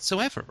credibility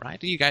whatsoever,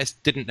 right? You guys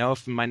didn't know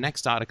if my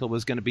next article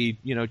was going to be,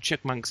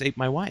 chipmunks ate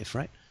my wife,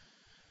 right?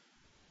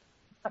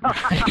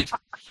 Right.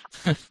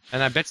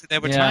 And I bet you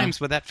there were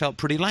times where that felt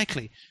pretty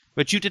likely.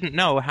 But you didn't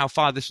know how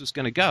far this was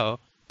going to go,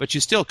 but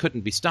you still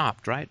couldn't be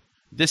stopped, right?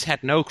 This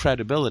had no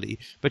credibility,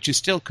 but you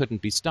still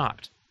couldn't be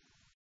stopped.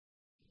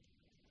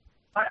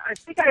 I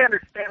think I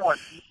understand what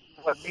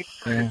Nietzsche's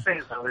trying to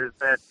say, though, is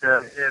that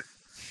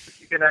if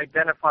you can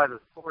identify the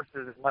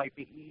sources, it might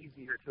be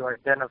easier to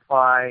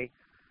identify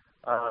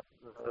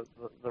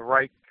the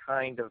right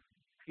kind of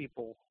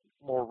people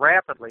more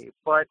rapidly.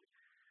 But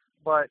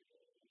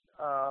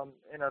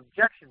in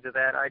objection to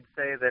that, I'd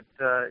say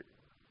that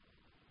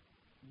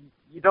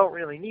you don't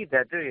really need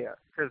that, do you?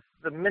 Because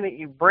the minute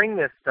you bring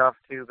this stuff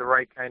to the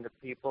right kind of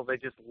people, they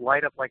just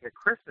light up like a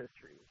Christmas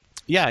tree.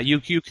 Yeah,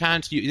 you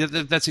can't.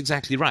 That's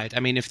exactly right. I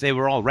mean, if they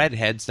were all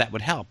redheads, that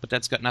would help, but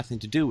that's got nothing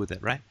to do with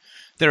it, right?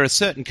 There are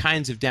certain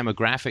kinds of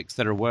demographics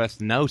that are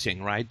worth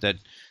noting, right? That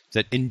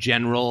in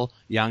general,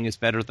 young is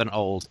better than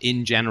old.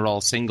 In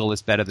general, single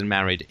is better than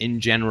married. In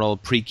general,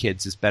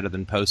 pre-kids is better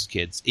than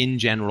post-kids. In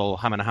general,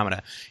 hamana.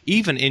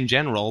 Even in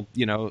general,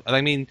 I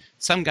mean,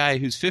 some guy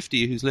who's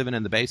 50 who's living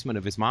in the basement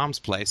of his mom's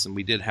place, and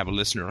we did have a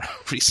listener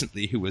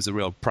recently who was a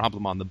real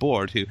problem on the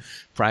board who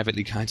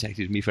privately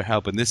contacted me for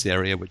help in this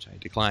area, which I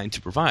declined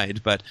to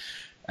provide. But,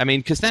 I mean,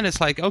 because then it's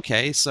like,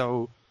 okay,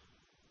 so,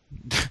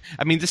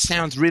 I mean, this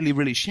sounds really,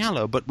 really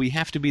shallow, but we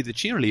have to be the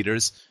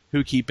cheerleaders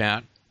who keep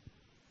out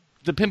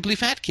the pimply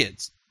fat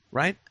kids,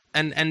 right?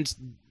 And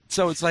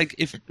so it's like,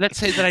 if let's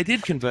say that I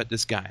did convert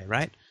this guy,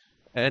 right?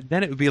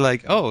 Then it would be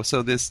like, oh,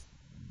 so this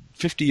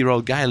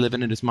 50-year-old guy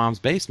living in his mom's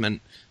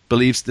basement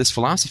believes this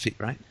philosophy,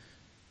 right?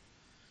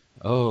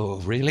 Oh,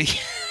 really?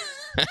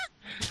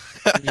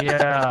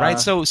 Yeah. Right.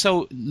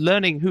 So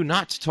learning who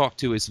not to talk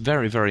to is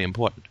very, very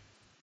important.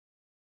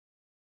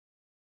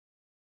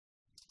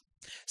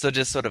 So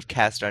just sort of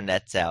cast our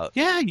nets out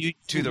Yeah,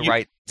 to the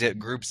right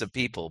groups of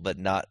people, but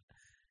not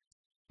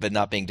but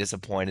not being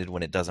disappointed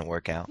when it doesn't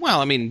work out. Well,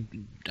 I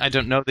mean, I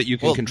don't know that you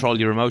can Well- control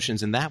your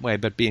emotions in that way,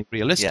 but being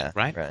realistic, Yeah,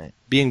 right? right.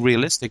 Being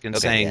realistic and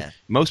Okay, saying yeah.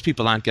 most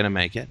people aren't going to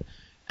make it.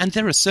 And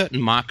there are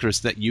certain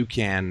markers that you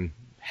can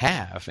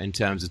have in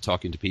terms of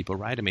talking to people,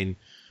 right? I mean,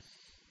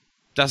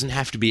 doesn't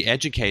have to be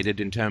educated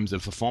in terms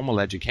of a formal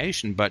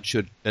education, but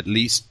should at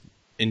least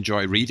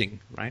enjoy reading,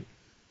 right?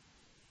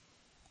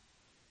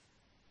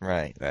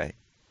 Right, right.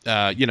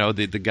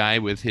 The guy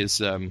with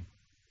his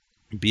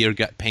beard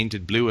got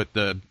painted blue at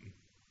the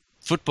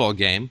football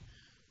game,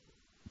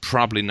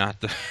 probably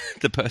not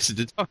the person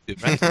to talk to,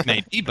 right?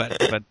 Maybe,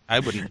 but I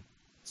wouldn't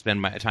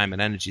spend my time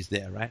and energies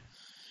there, right?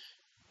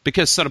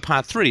 Because sort of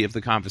part 3 of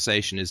the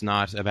conversation is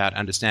not about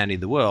understanding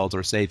the world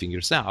or saving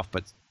yourself,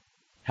 but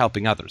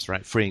helping others,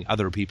 right? Freeing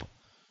other people.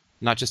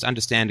 Not just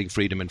understanding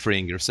freedom and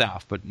freeing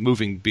yourself, but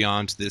moving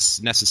beyond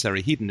this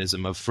necessary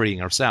hedonism of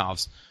freeing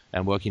ourselves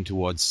and working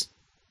towards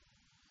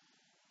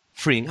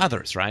freeing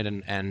others, right?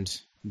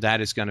 And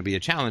that is going to be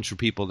a challenge for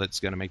people that's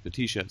going to make the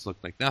T-shirts look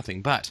like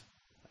nothing. But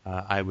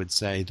I would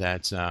say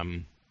that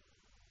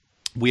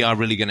we are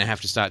really going to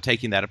have to start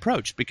taking that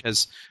approach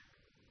because,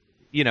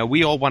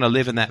 we all want to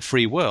live in that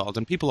free world.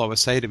 And people always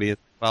say to me,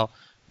 well,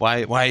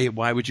 why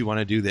would you want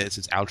to do this?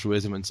 It's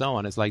altruism and so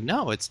on. It's like,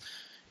 no, it's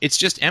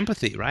just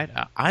empathy, right?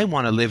 I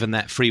want to live in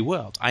that free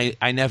world.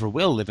 I never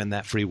will live in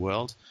that free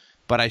world,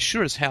 but I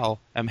sure as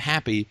hell am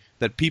happy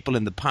that people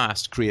in the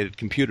past created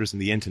computers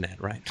and the internet,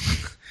 right?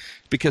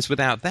 Because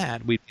without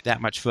that, we'd be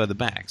that much further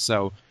back.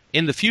 So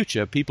in the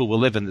future, people will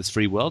live in this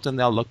free world, and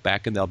they'll look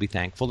back and they'll be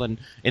thankful. And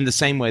in the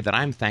same way that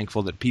I'm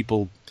thankful that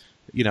people,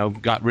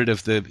 got rid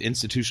of the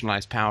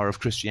institutionalized power of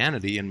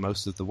Christianity in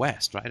most of the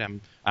West, right?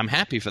 I'm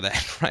happy for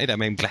that, right?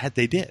 I'm glad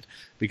they did,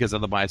 because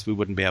otherwise we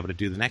wouldn't be able to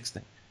do the next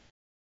thing.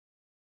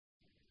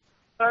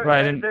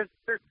 Right, and there's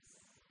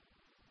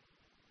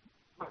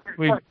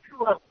we- like two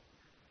levels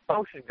of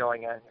motion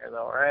going on here,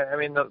 though, right? I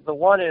mean, the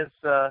one is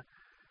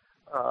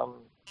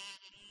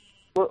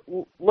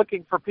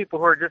looking for people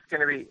who are just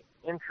going to be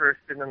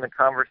interested in the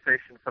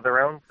conversation for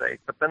their own sake,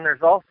 but then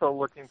there's also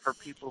looking for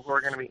people who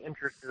are going to be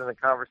interested in the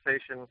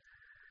conversation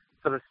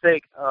for the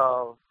sake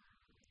of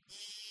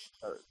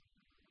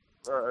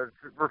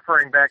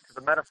referring back to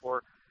the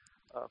metaphor,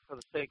 for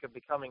the sake of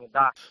becoming a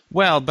doctor.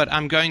 Well, but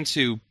I'm going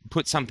to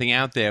put something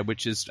out there,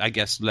 which is, I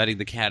guess, letting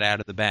the cat out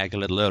of the bag a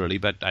little early,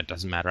 but that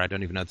doesn't matter. I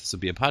don't even know if this will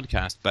be a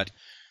podcast, but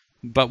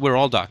we're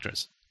all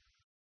doctors.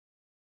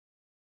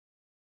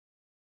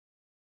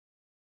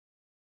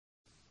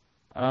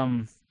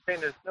 Saying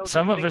there's no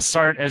Some of distinction. us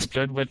aren't as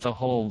good with the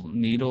whole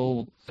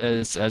needle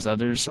as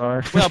others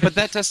are. Well, but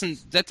that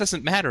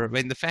doesn't matter. I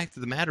mean, the fact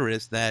of the matter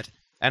is that,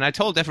 and I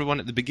told everyone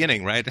at the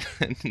beginning, right?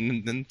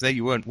 And say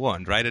you weren't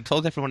warned, right? I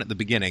told everyone at the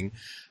beginning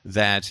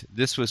that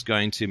this was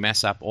going to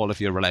mess up all of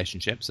your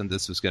relationships, and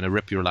this was going to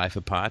rip your life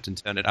apart and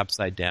turn it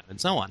upside down,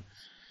 and so on.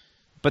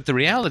 But the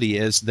reality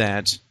is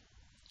that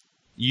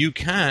you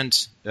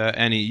can't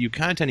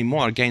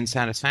anymore gain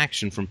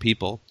satisfaction from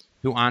people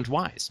who aren't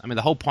wise. I mean,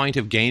 the whole point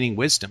of gaining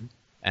wisdom,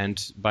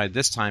 and by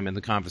this time in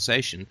the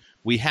conversation,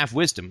 we have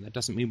wisdom. That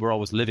doesn't mean we're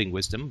always living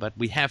wisdom, but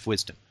we have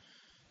wisdom.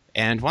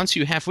 And once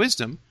you have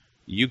wisdom,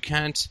 you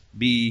can't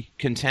be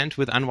content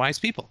with unwise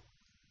people,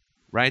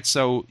 right?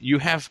 So you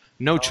have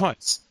no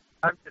choice,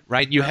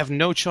 right? You have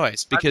no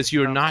choice because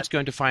you're not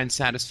going to find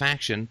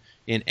satisfaction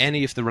in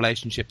any of the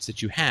relationships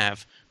that you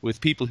have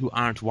with people who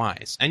aren't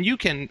wise. And you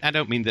can, I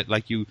don't mean that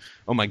like you,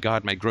 oh my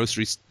God, my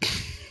groceries,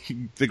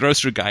 the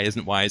grocery guy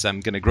isn't wise, I'm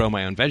going to grow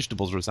my own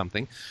vegetables or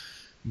something.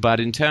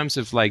 But in terms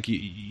of like,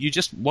 you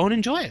just won't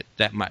enjoy it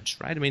that much,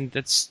 right? I mean,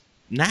 that's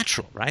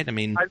natural, right? I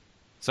mean,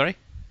 sorry?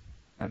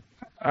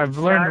 I've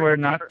learned where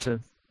not to.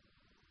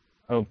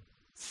 Oh.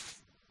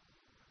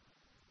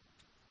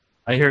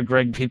 I hear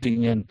Greg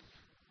peeping in.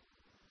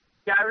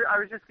 Yeah, I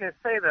was just going to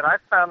say that I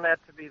found that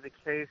to be the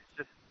case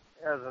just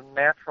as a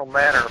natural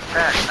matter of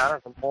fact, not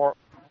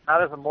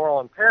as a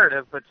moral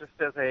imperative, but just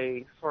as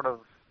a sort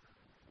of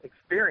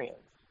experience.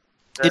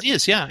 It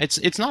is, yeah. It's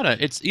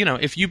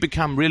if you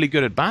become really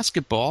good at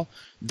basketball,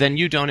 then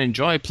you don't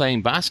enjoy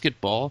playing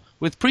basketball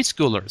with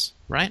preschoolers,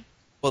 right?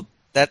 Well,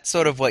 that's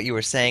sort of what you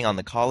were saying on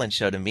the call-in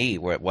show to me,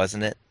 where it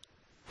wasn't it?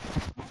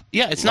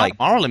 Yeah, it's not a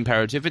moral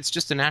imperative, it's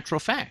just a natural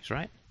fact,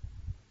 right?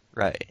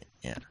 Right,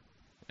 yeah.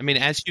 I mean,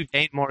 as you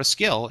gain more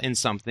skill in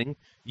something,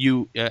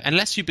 you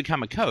unless you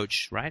become a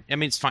coach, right? I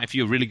mean, it's fine if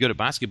you're really good at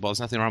basketball.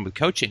 There's nothing wrong with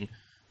coaching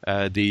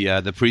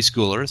the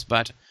preschoolers,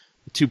 but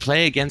to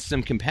play against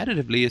them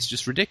competitively is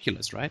just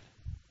ridiculous, right?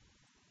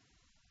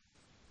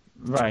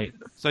 Right.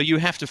 So you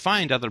have to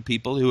find other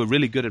people who are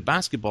really good at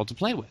basketball to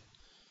play with.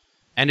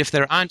 And if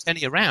there aren't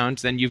any around,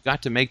 then you've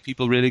got to make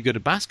people really good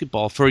at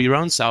basketball for your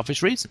own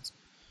selfish reasons.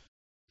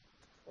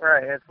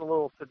 Right, it's a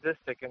little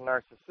sadistic and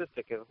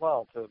narcissistic as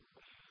well.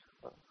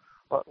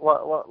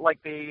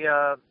 Like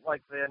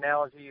the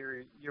analogy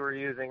you were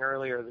using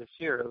earlier this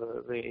year,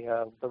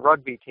 the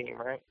rugby team,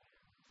 right?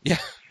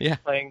 Yeah.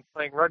 Playing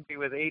rugby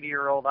with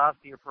 80-year-old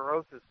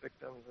osteoporosis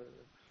victims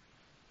is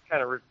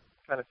kind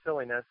of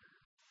silliness.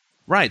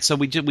 Right. So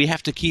we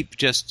have to keep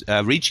just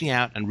reaching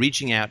out and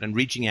reaching out and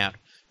reaching out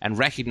and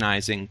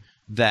recognizing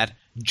that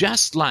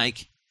just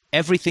like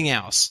everything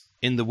else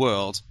in the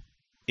world,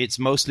 it's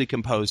mostly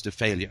composed of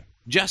failure.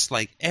 Just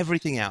like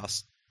everything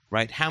else,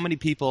 right? How many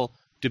people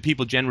do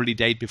people generally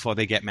date before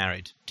they get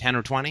married? 10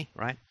 or 20,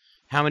 right?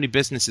 How many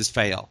businesses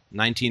fail?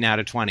 19 out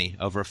of 20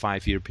 over a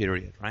 5-year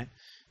period, right?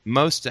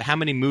 How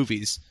many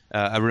movies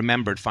are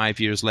remembered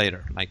 5 years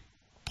later? Like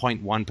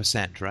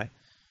 0.1%, right?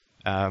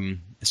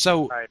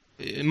 So Right.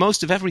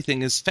 most of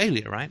everything is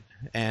failure, right?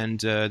 And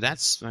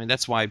that's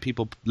why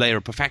people layer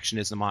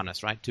perfectionism on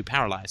us, right? To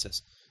paralyze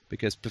us,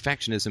 because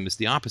perfectionism is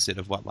the opposite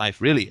of what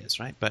life really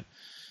is, right? But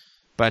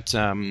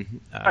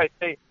Right.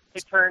 They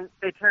turn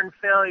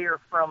failure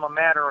from a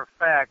matter of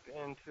fact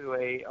into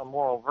a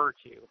moral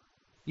virtue.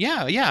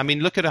 Yeah. I mean,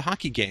 look at a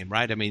hockey game,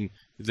 right? I mean,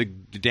 the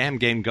damn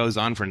game goes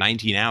on for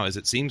 19 hours.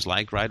 It seems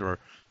like, right?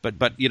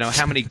 But you know,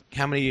 how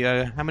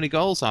many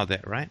goals are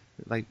there, right?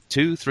 Like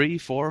 2, 3,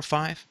 4,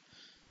 5,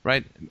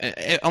 right?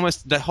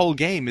 Almost the whole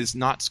game is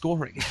not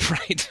scoring,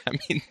 right? I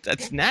mean,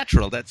 that's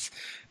natural. That's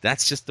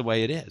just the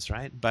way it is,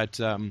 right? But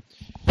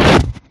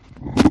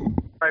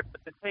Right,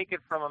 but to take it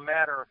from a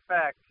matter of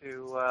fact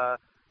to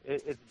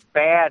it's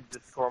bad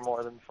to score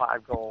more than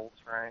 5 goals,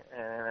 right?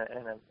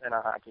 In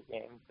a hockey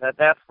game,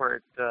 that's where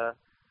it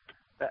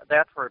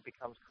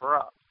becomes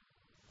corrupt.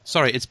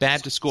 sorry, it's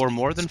bad to score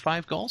more than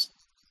 5 goals.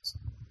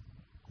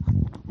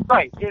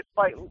 Right. It's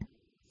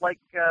like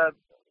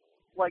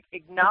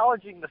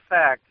acknowledging the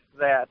fact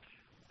that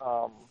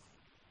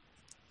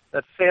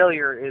that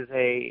failure is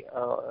a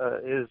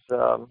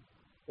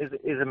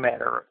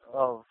matter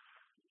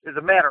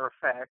of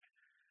fact.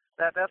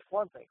 That's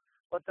one thing.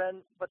 But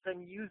then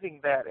using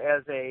that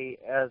as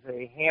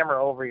a hammer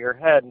over your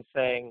head and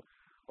saying,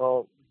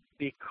 well,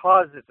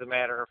 because it's a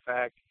matter of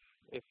fact,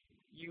 if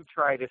you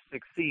try to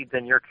succeed,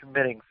 then you're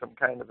committing some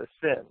kind of a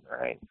sin,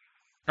 right?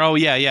 Oh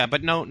yeah,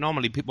 but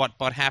normally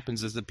what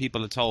happens is that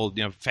people are told,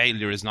 you know,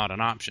 failure is not an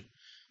option,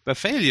 but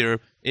failure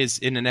is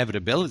an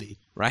inevitability,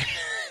 right?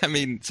 I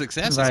mean,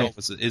 success Right.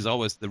 is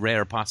always the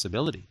rare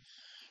possibility.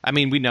 I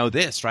mean, we know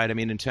this, right? I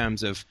mean, in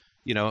terms of,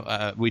 you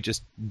know, we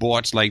just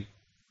bought like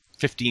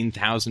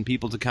 15,000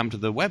 people to come to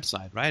the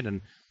website, right?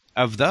 And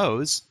of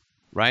those,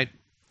 right,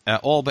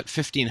 all but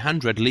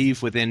 1,500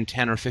 leave within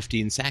 10 or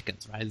 15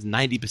 seconds, right? It's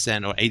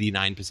 90% or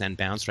 89%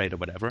 bounce rate or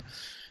whatever.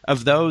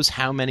 Of those,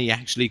 how many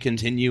actually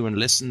continue and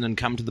listen and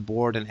come to the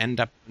board and end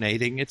up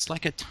donating? It's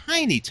like a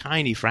tiny,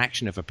 tiny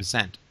fraction of a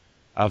percent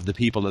of the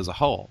people as a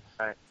whole.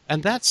 Right.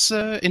 And that's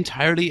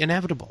entirely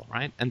inevitable,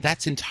 right? And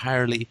that's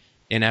entirely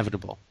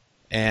inevitable.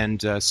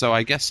 And so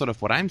I guess sort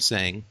of what I'm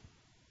saying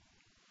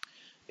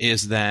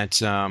is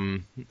that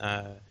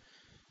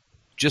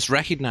just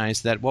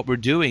recognize that what we're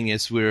doing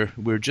is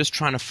we're just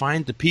trying to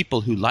find the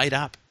people who light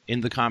up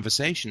in the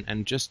conversation,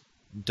 and just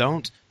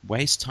don't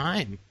waste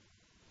time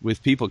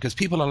with people, because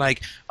people are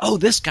like, oh,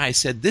 this guy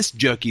said this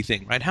jerky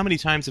thing, right? How many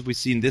times have we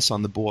seen this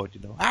on the board?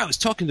 You know, I was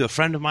talking to a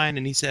friend of mine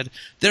and he said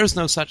there's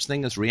no such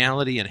thing as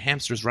reality and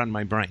hamsters run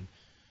my brain,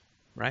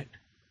 right?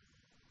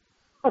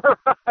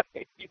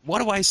 Right.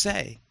 What do I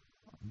say?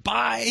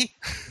 Bye.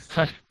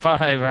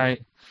 Bye,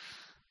 right.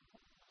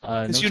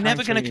 Because you're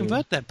never going to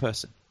convert that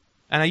person.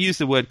 And I use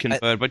the word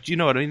convert, but you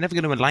know what? You're never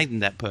going to enlighten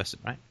that person,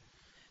 right?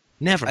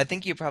 Never. I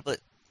think you probably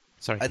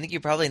Sorry. I think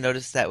you probably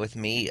noticed that with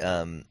me.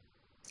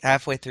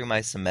 Halfway through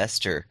my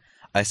semester,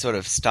 I sort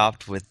of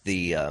stopped with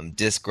the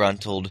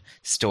disgruntled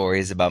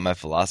stories about my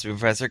philosophy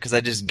professor because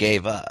I just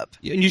gave up.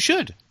 And you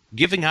should.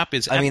 Giving up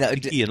is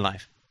key in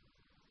life.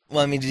 Well,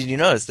 I mean, did you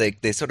notice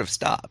they sort of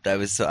stopped? I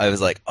was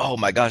like, oh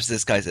my gosh,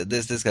 this guy said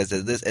this guy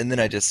said this, and then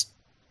I just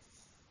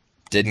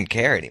didn't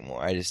care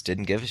anymore. I just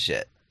didn't give a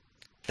shit.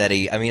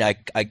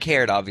 I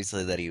cared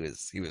obviously that he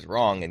was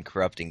wrong in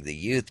corrupting the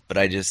youth, but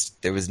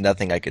there was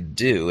nothing I could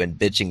do, and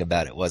bitching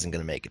about it wasn't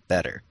going to make it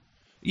better.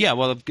 Yeah,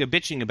 well,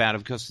 bitching about it,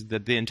 because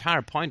the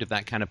entire point of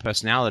that kind of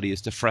personality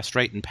is to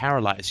frustrate and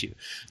paralyze you.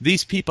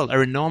 These people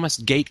are enormous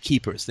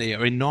gatekeepers. They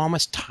are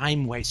enormous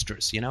time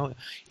wasters, you know,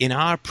 in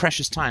our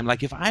precious time.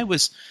 Like if I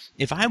was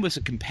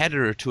a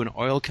competitor to an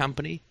oil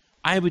company,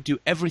 I would do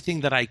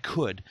everything that I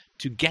could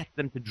to get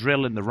them to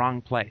drill in the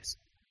wrong place.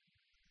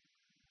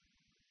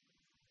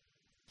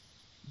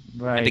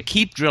 Right. And to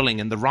keep drilling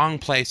in the wrong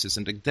places,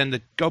 and then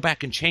to go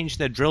back and change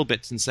their drill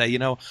bits and say, you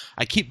know,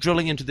 I keep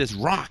drilling into this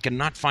rock and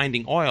not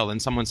finding oil.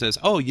 And someone says,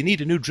 oh, you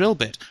need a new drill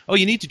bit. Oh,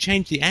 you need to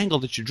change the angle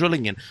that you're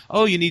drilling in.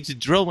 Oh, you need to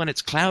drill when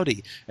it's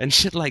cloudy and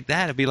shit like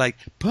that. It'd be like,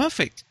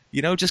 perfect.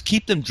 You know, just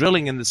keep them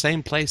drilling in the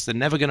same place. They're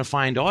never going to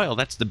find oil.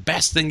 That's the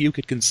best thing you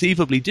could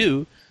conceivably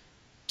do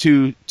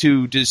to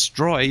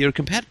destroy your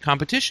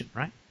competition,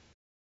 right?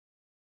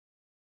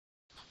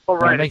 Well,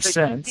 right. That makes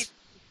sense.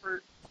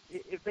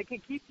 If they can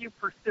keep you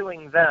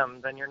pursuing them,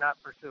 then you're not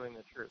pursuing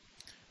the truth.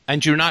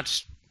 And you're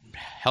not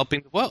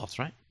helping the world,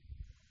 right?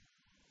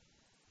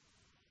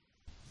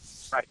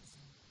 Right.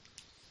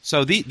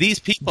 So these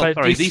people,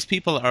 these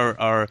people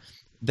are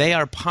they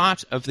are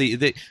part of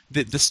the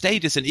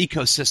state is an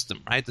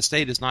ecosystem, right? The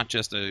state is not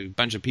just a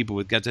bunch of people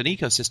with an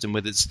ecosystem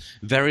with its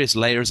various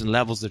layers and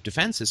levels of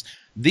defenses.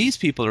 These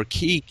people are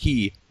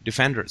key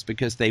defenders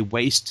because they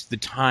waste the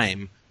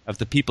time of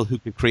the people who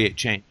could create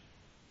change.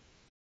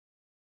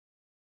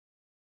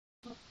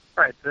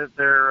 Right,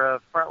 they're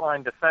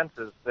frontline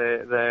defenses.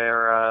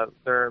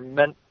 They're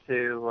meant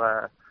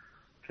to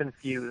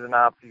confuse and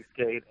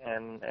obfuscate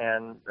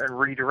and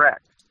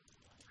redirect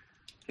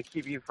to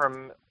keep you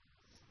from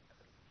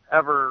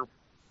ever,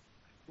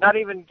 not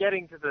even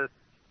getting to the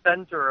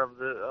center of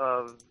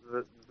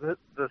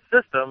the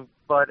system,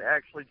 but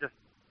actually just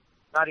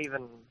not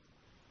even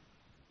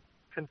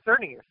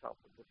concerning yourself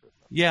with the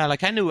system. Yeah,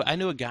 like I knew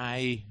a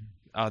guy.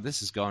 Oh,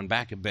 this is going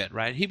back a bit,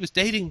 right? He was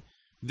dating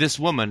this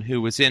woman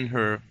who was in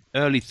her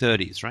early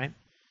 30s, right?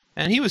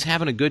 And he was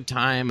having a good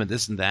time and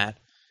this and that.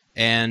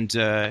 And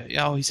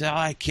he said,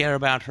 I care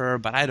about her,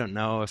 but I don't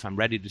know if I'm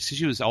ready to.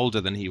 She was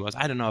older than he was.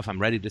 I don't know if I'm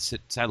ready to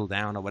settle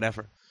down or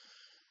whatever.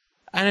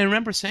 And I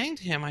remember saying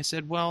to him, I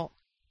said, well,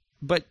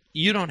 but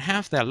you don't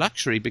have that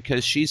luxury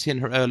because she's in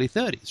her early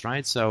 30s,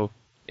 right? So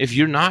if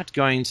you're not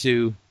going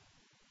to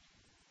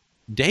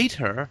date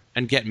her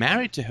and get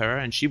married to her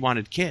and she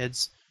wanted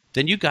kids,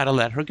 then you got to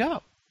let her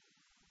go.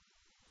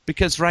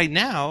 Because right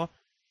now,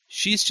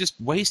 she's just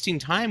wasting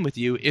time with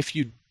you. If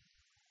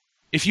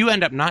you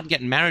end up not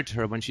getting married to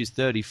her when she's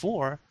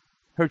 34,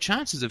 her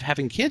chances of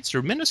having kids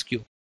are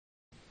minuscule.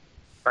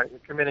 Right, you're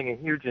committing a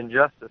huge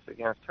injustice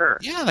against her.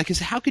 Yeah, like,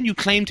 how can you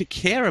claim to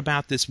care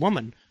about this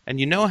woman and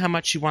you know how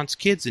much she wants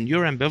kids and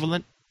you're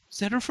ambivalent?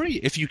 Set her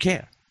free if you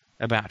care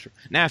about her.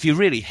 Now, if you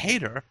really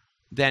hate her,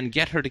 then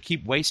get her to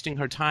keep wasting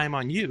her time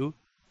on you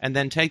and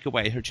then take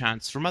away her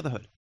chance for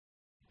motherhood.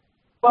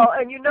 Well,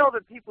 and you know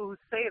that people who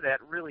say that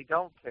really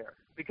don't care.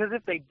 Because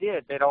if they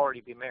did, they'd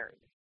already be married.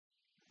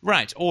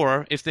 Right,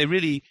 or if they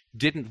really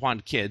didn't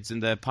want kids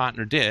and the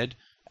partner did,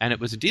 and it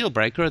was a deal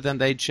breaker, then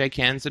they'd shake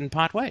hands and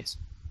part ways.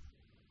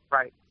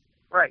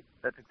 Right.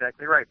 That's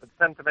exactly right. But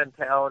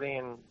sentimentality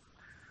and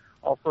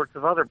all sorts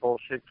of other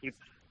bullshit keeps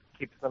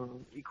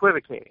them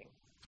equivocating.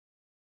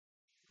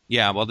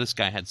 Yeah, well, this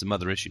guy had some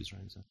other issues,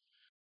 right?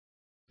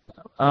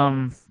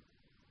 So.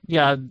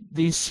 Yeah,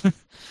 these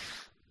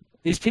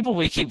these people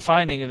we keep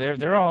finding,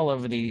 they're all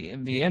over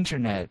the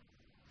internet.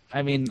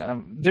 I mean,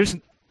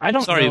 I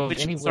don't know of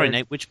anywhere. Sorry,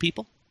 Nate, which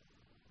people?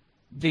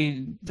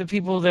 The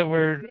people that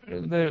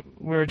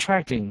we're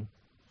attracting.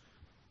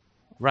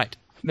 Right.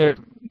 They're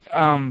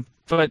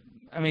but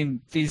I mean,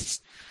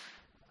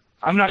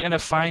 I'm not going to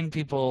find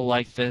people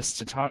like this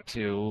to talk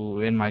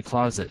to in my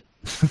closet.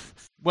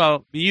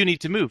 Well, you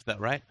need to move, though,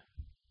 right?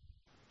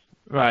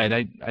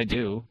 Right, I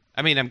do.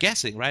 I mean, I'm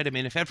guessing, right? I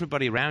mean, if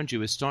everybody around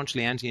you is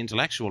staunchly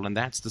anti-intellectual and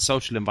that's the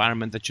social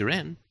environment that you're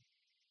in,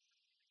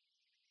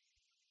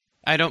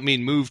 I don't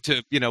mean move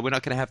to, we're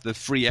not going to have the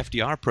free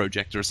FDR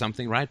project or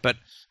something, right? But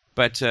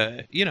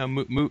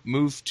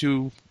move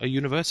to a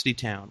university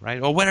town,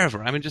 right? Or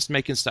wherever. I mean, just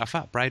making stuff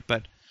up, right?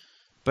 But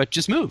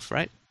just move,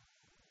 right?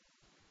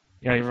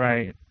 Yeah, you're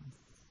right.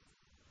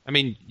 I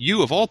mean,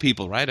 you of all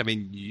people, right? I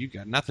mean, you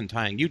got nothing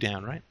tying you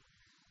down, right?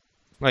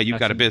 Well, you've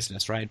got a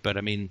business, right? But,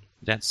 I mean,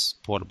 that's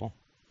portable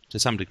to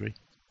some degree.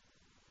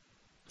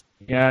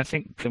 Yeah, I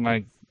think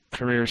my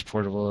career is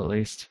portable, at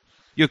least.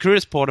 Your career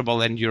is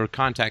portable, and your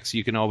contacts,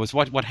 you can always...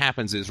 What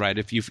happens is, right,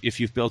 if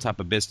you've built up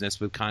a business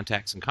with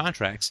contacts and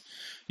contracts,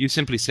 you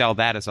simply sell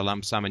that as a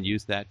lump sum and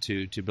use that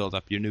to build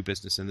up your new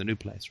business in the new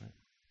place, right?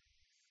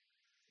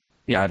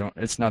 Yeah,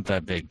 it's not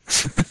that big.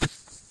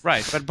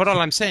 Right, but all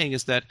I'm saying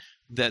is that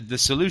the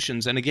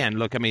solutions, and again,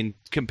 look, I mean,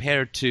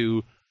 compared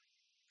to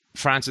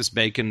Francis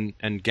Bacon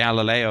and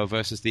Galileo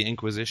versus the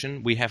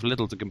Inquisition, we have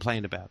little to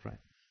complain about, right?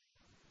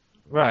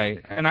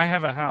 Right, and I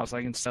have a house.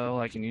 I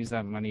can use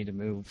that money to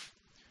move.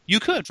 You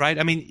could, right?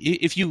 I mean,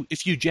 if you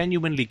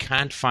genuinely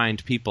can't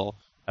find people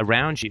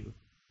around you,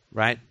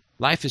 right?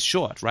 Life is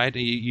short, right?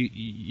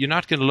 You're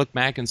not going to look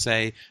back and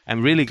say,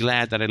 I'm really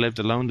glad that I lived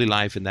a lonely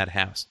life in that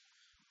house.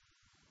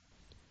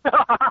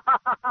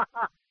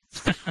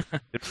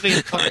 The really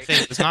important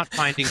thing is not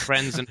finding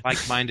friends and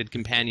like-minded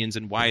companions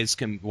and wise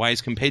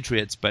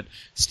compatriots, but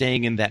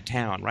staying in that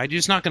town, right? You're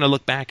just not going to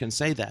look back and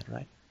say that,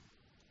 right?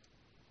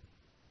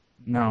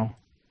 No,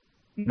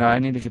 I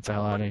need to get the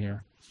hell out of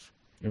here.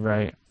 You're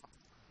right.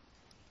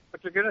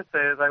 What you're going to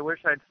say is, I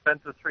wish I'd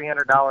spent the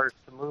 $300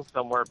 to move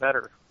somewhere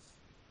better.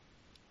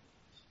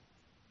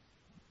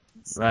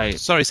 Right.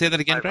 Sorry, say that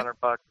again, Greg?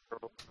 $500.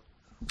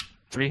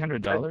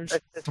 $300?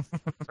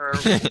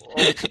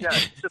 Yeah,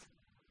 just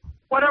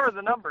whatever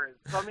the number is,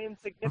 some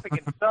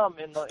insignificant sum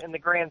in the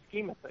grand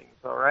scheme of things.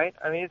 All right.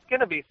 I mean, it's going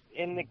to be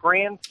in the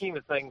grand scheme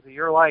of things of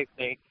your life,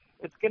 Nate.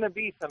 It's going to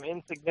be some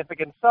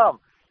insignificant sum.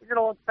 You're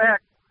going to look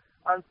back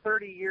on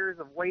 30 years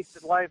of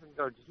wasted life and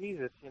go,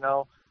 Jesus,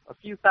 a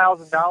few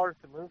 $1,000s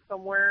to move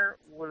somewhere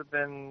would have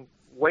been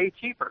way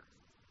cheaper.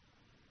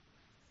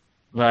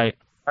 Right.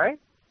 Right?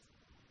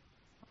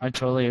 I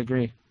totally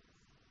agree.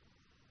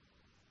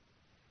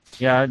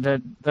 Yeah,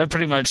 that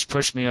pretty much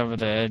pushed me over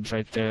the edge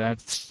right there.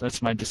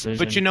 That's my decision.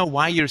 But you know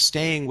why you're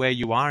staying where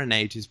you are,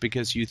 Nate, is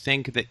because you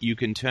think that you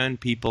can turn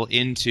people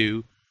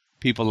into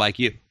people like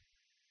you.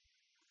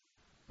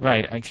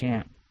 Right, I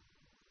can't.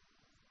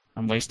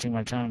 I'm wasting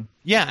my time.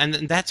 Yeah, and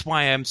that's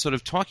why I'm sort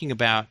of talking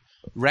about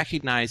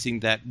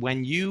recognizing that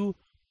when you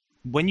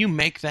when you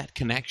make that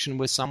connection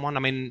with someone, I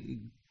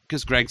mean,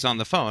 because Greg's on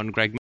the phone,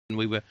 Greg,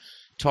 we were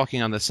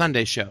talking on the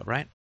Sunday show,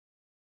 right?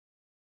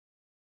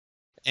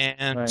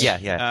 And Right.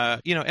 Yeah.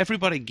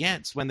 everybody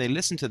gets when they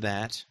listen to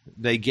that,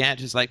 they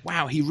get is like,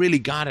 wow, he really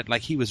got it.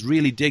 Like he was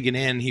really digging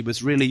in. He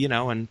was really,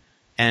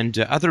 and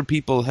other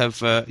people have,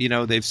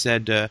 they've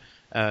said,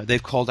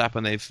 they've called up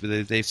and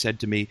they've said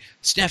to me,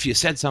 Steph, you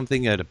said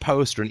something at a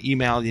post or an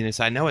email.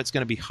 I know it's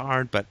going to be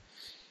hard, but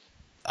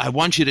I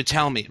want you to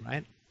tell me,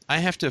 right? I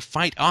have to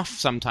fight off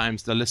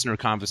sometimes the listener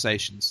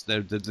conversations,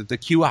 the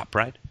queue up,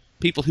 right?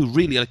 People who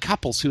really,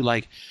 couples who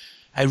like,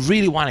 I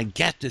really want to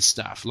get this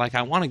stuff. Like,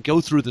 I want to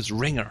go through this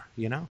ringer,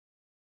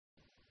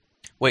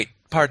 Wait,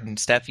 pardon,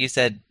 Steph. You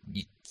said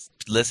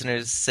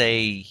listeners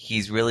say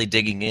he's really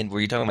digging in.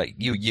 Were you talking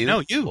about you?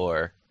 No, you.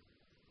 Or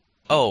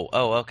oh,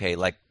 okay.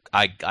 Like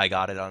I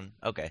got it on.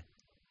 Okay,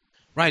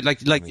 Right,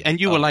 and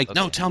you were like,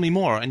 no, okay. tell me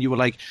more. And you were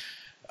like,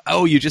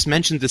 oh, you just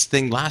mentioned this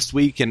thing last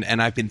week, and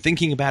I've been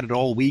thinking about it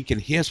all week, and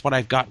here's what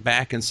I've got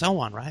back, and so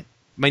on, right?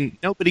 I mean,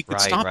 nobody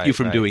could stop you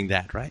from doing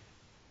that, right?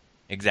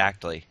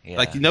 Exactly. Yeah,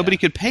 Like, nobody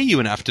could pay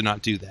you enough to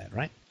not do that,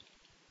 right?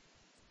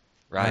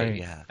 Right.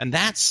 Yeah. And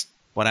that's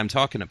what I'm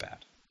talking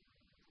about.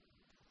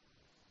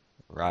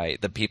 Right.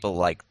 The people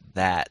like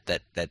that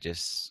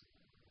just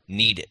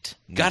need it.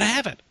 Gotta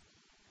have it.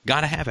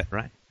 Gotta have it,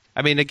 right?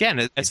 I mean,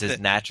 again, It's as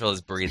natural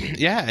as breathing.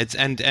 Yeah, it's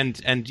and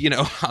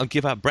I'll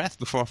give up breath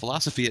before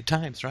philosophy at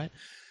times, right?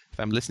 If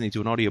I'm listening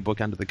to an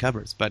audiobook under the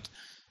covers, but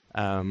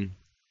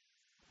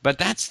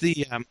that's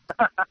the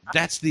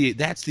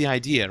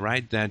idea,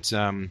 right?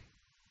 That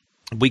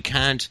we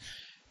can't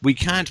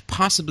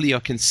possibly or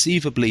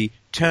conceivably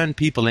turn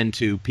people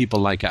into people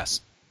like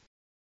us.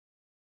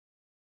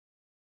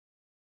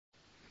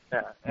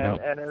 Yeah,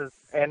 Nope. and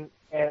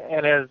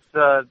as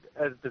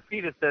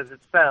defeatist as it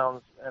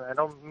sounds, and I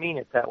don't mean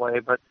it that way,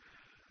 but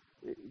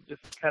you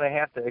just kind of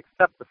have to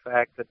accept the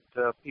fact that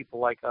people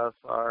like us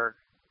are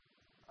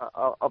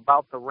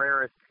about the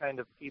rarest kind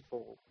of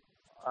people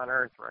on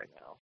Earth right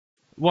now.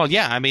 Well,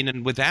 yeah, I mean,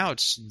 and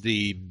without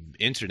the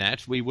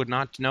internet, we would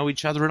not know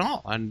each other at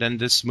all, and then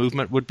this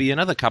movement would be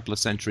another couple of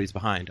centuries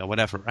behind, or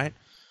whatever, right?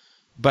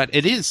 But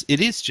it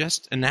is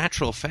just a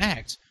natural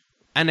fact.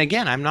 And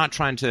again, I'm not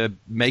trying to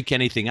make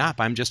anything up.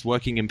 I'm just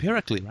working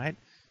empirically, right?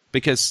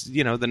 Because,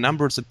 the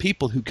numbers of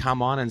people who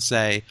come on and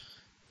say,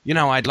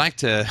 I'd like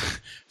to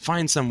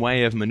find some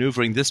way of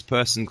maneuvering this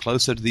person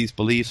closer to these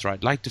beliefs, or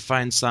I'd like to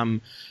find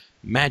some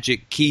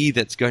magic key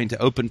that's going to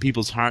open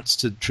people's hearts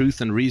to truth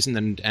and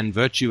reason and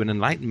virtue and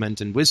enlightenment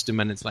and wisdom.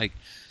 And it's like,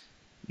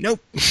 nope,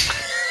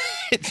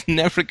 it's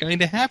never going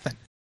to happen.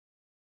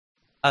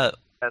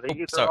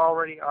 They either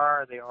already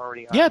are, or they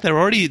already are. Yeah,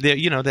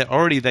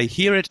 they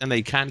hear it and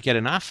they can't get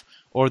enough,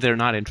 or they're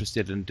not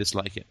interested and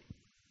dislike it.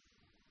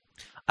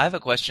 I have a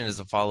question as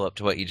a follow-up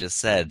to what you just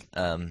said.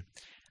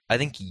 I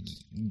think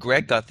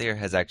Greg Gauthier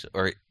has actually,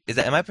 or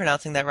am I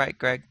pronouncing that right,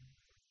 Greg?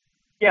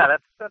 Yeah,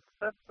 that's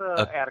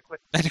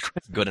adequate.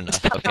 Good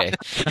enough. Okay.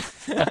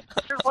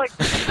 There's like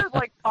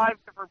 5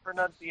 different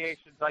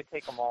pronunciations. I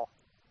take them all.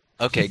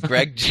 Okay,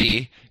 Greg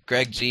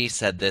G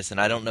said this, and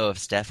I don't know if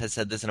Steph has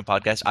said this in a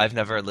podcast. I've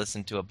never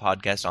listened to a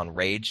podcast on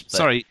rage. But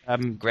Sorry,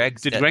 did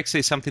Greg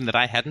say something that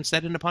I hadn't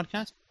said in a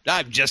podcast?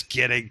 I'm just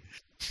kidding.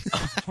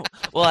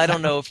 Well, I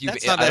don't know if you've.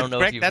 That's I don't know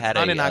Greg, if you've that's had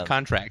not a. in our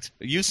contract.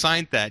 You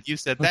signed that. You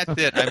said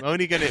that's it. I'm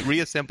only going to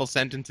reassemble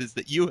sentences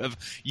that you have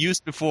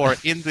used before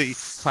in the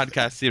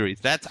podcast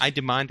series. I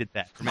demanded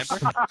that. Remember?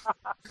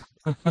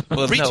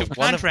 Well, Breach no, of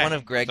one contract.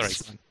 of Greg's.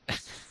 Sorry.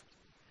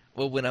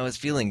 Well, when I was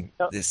feeling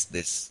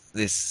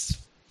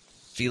this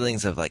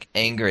feelings of like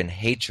anger and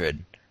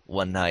hatred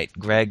one night,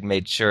 Greg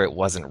made sure it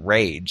wasn't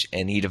rage,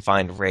 and he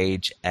defined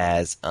rage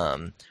as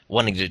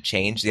wanting to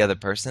change the other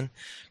person.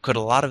 Could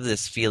a lot of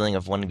this feeling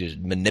of wanting to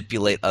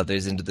manipulate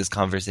others into this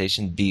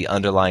conversation be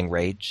underlying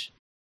rage?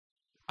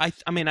 I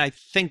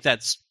think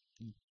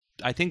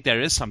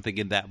there is something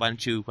in that. Why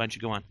don't you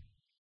go on?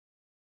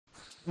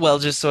 Well,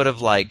 just sort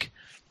of like,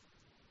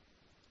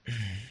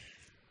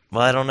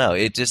 well, I don't know.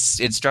 It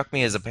struck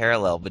me as a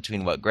parallel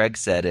between what Greg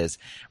said is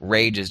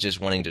rage is just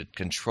wanting to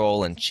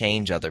control and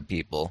change other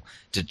people,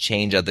 to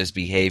change others'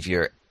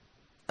 behavior,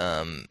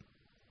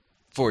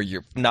 for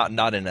your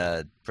not in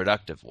a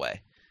productive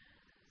way.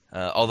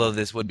 Although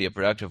this would be a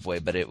productive way,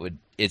 but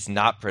it's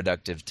not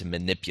productive to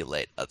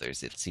manipulate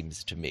others, it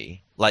seems to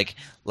me. Like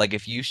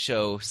if you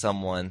show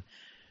someone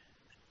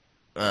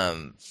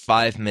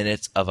 5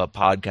 minutes of a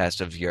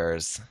podcast of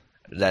yours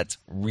that's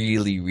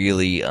really,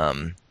 really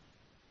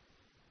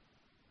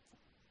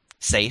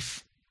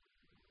safe,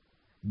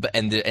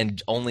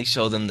 and only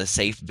show them the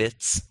safe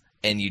bits,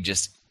 and you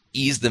just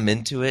ease them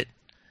into it,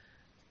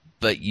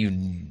 but you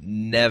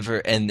never,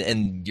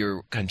 and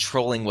you're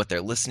controlling what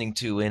they're listening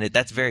to in it.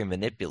 That's very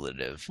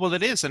manipulative. Well,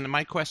 it is, and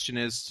my question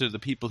is to the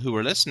people who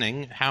are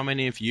listening: how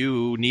many of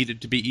you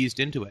needed to be eased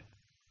into it?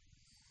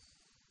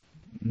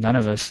 None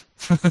of us.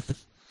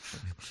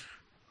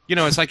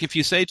 It's like if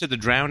you say to the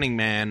drowning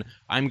man,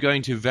 "I'm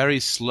going to very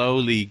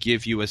slowly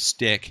give you a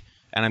stick,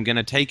 and I'm going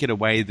to take it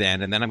away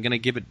then, and then I'm going to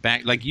give it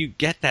back. Like, you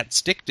get that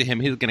stick to him,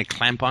 he's going to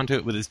clamp onto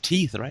it with his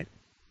teeth, right?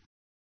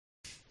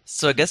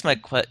 So I guess my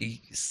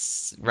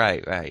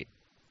right.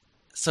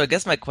 So I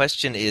guess my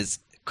question is,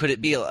 could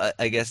it be,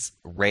 I guess,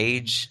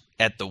 rage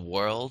at the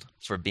world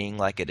for being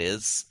like it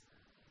is?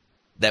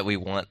 That we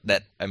want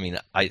that. I mean,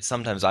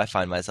 sometimes I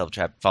find myself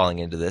falling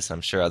into this.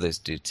 I'm sure others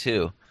do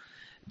too,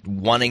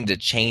 wanting to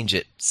change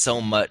it so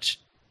much,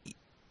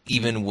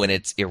 even when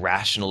it's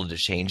irrational to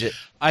change it.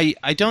 I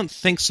don't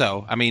think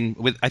so. I mean,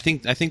 I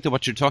think that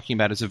what you're talking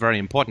about is a very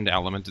important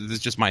element. This is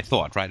just my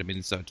thought, right? I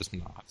mean, so just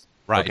not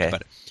right. Okay.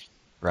 But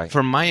Right.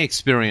 from my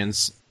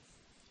experience,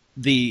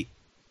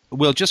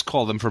 we'll just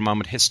call them for a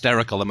moment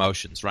hysterical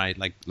emotions, right?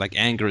 Like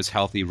anger is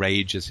healthy,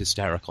 rage is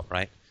hysterical,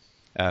 right?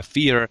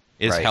 Fear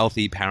is Right.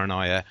 healthy,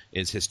 paranoia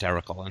is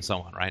hysterical, and so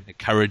on, right?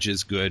 Courage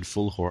is good,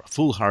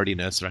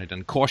 foolhardiness, right?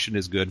 And caution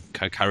is good,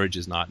 courage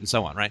is not, and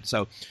so on, right?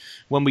 So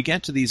when we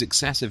get to these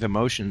excessive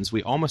emotions,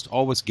 we almost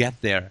always get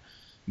there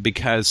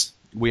because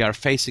we are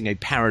facing a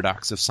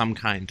paradox of some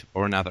kind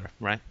or another,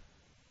 right?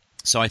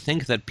 So I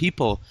think that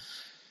people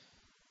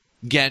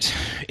get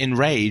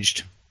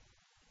enraged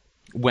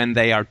when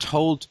they are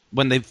told,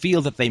 when they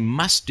feel that they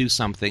must do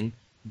something,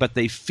 but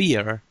they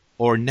fear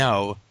or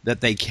know that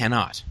they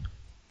cannot.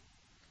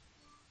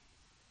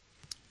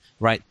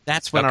 Right?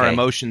 That's when our Okay.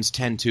 emotions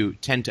tend to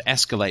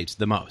escalate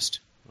the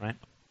most, right?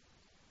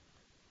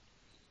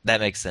 That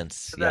makes sense.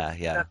 So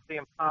Yeah.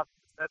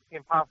 That's the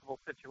impossible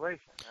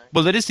situation, right?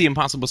 Well, it is the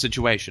impossible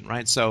situation,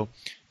 right? So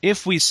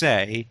if we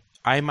say,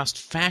 I must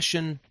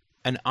fashion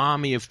an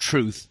army of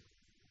truth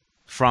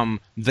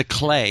from the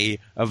clay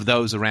of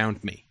those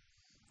around me,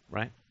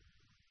 right?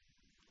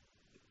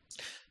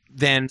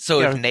 Then So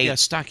if you're Nate-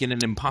 stuck in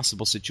an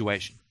impossible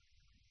situation.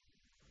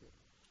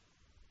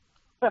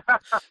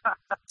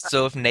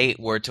 So if Nate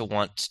were to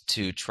want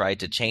to try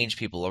to change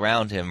people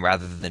around him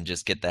rather than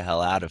just get the hell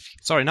out of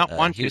Sorry, not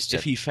want to, Houston.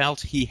 if he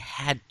felt he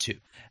had to.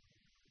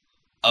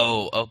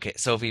 Oh, okay.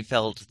 So if he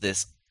felt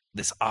this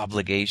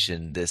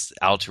obligation, this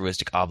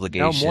altruistic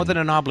obligation. No, more than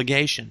an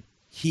obligation.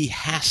 He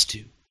has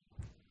to.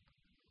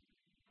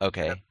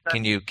 Okay. That's-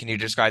 Can you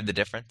describe the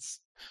difference?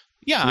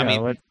 Yeah, I Yeah,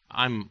 mean, what-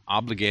 I'm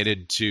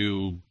obligated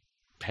to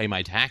pay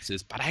my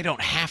taxes, but I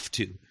don't have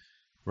to,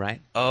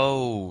 right?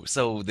 Oh,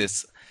 so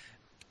this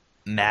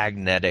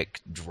magnetic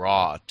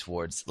draw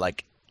towards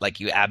like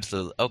you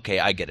absolutely okay,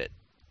 I get it.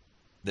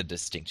 The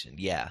distinction.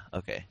 Yeah,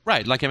 okay.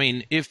 Right. Like, I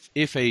mean,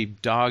 if a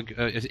dog,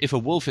 if a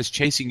wolf is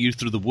chasing you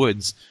through the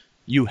woods,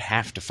 you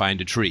have to find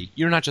a tree.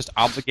 You're not just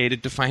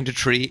obligated to find a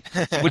tree.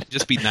 It wouldn't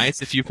just be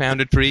nice if you found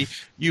a tree.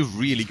 You've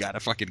really got to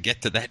fucking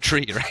get to that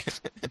tree, right?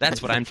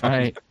 That's what I'm talking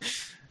Right.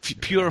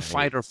 about. Pure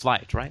fight or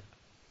flight, right?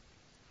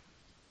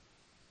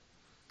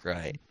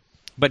 Right.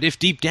 But if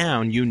deep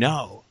down you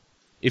know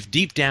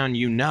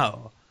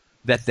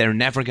that they're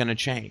never going to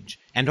change.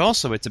 And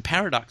also, it's a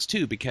paradox,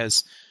 too,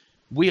 because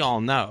we all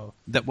know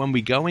that when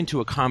we go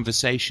into a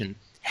conversation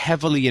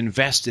heavily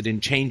invested in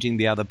changing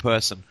the other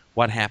person,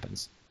 what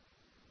happens?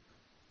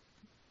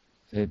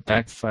 It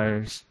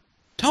backfires.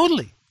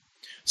 Totally.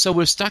 So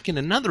we're stuck in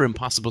another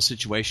impossible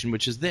situation,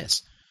 which is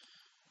this.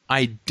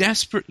 I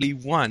desperately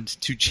want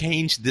to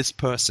change this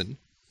person.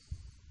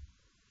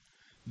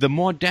 The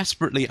more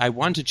desperately I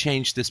want to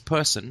change this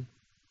person,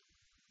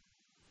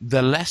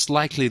 the less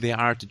likely they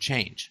are to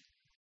change.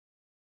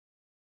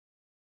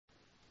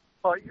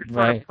 Well, you're sort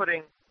Right. of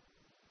putting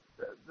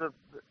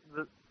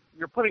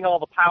you're putting all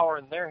the power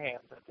in their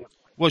hands at this point.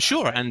 Well,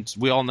 sure, and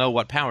we all know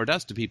what power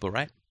does to people,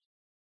 right?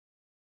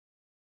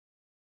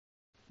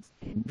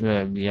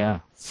 Yeah.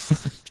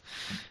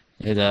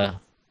 It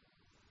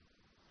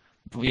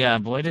yeah,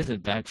 boy does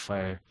it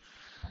backfire.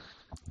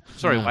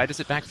 Sorry, Yeah. why does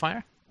it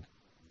backfire?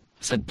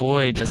 I said,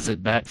 boy does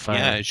it backfire.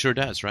 Yeah, it sure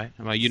does, right?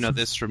 Well, you know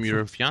this from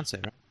your fiance,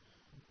 right?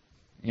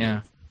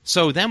 Yeah.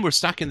 So then we're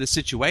stuck in the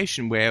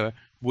situation where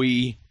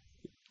we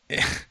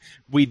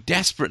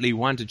desperately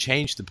want to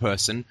change the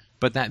person,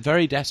 but that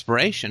very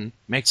desperation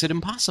makes it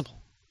impossible.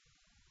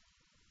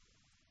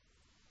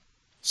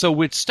 So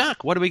we're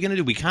stuck. What are we going to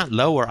do? We can't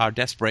lower our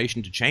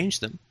desperation to change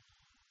them,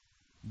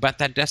 but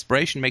that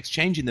desperation makes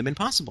changing them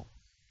impossible.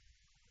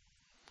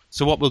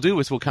 So what we'll do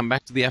is we'll come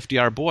back to the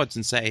FDR boards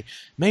and say,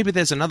 maybe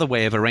there's another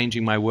way of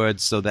arranging my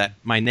words so that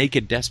my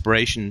naked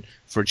desperation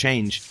for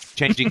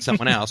changing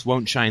someone else,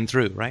 won't shine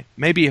through, right?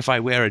 Maybe if I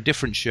wear a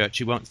different shirt,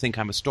 you won't think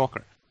I'm a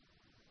stalker.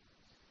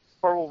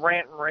 Or we'll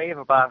rant and rave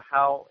about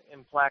how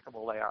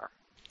implacable they are.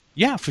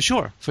 Yeah, for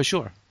sure. I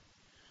said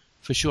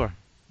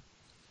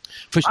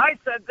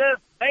this,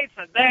 they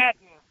said that.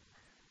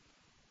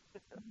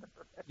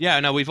 Yeah,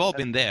 no, we've all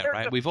been there,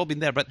 right? We've all been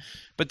there. But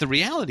the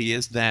reality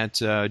is that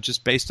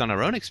just based on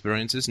our own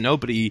experiences,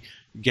 nobody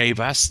gave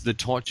us the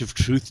torch of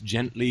truth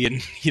gently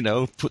and,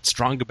 put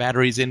stronger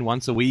batteries in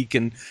once a week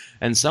and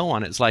so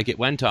on. It's like it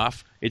went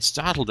off, it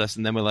startled us,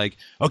 and then we're like,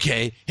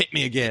 okay, hit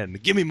me again,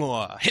 give me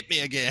more, hit me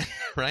again,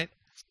 right?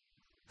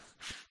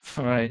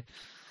 Right.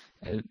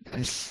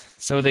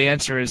 So the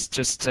answer is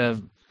just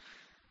to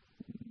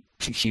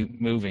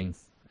keep moving,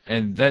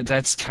 and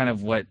that's kind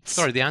of what.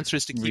 Sorry, the answer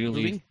is to keep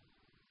Really? moving?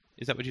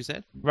 Is that what you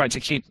said? Right, to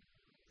keep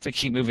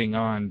moving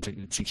on, to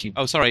keep.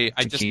 Oh, sorry.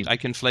 I keep-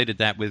 conflated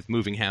that with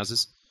moving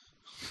houses.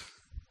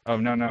 Oh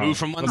no. Move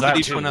from one Well, that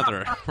city too. to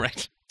another,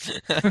 right?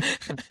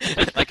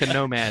 Like a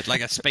nomad,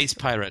 like a space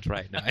pirate,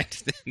 right? No, I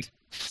understand.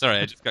 Sorry,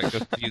 I just got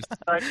confused.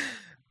 I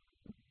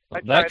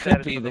That tried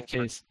could it be the doesn't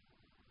work. case.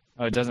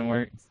 Oh, it doesn't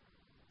work.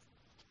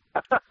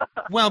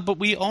 Well, but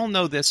we all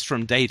know this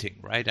from dating,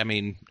 right? I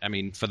mean,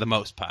 for the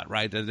most part,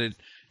 right? That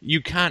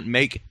you can't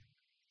make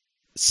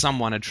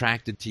someone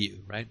attracted to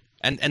you, right?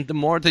 And the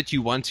more that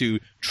you want to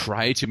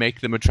try to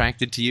make them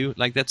attracted to you,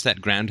 like that's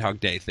that Groundhog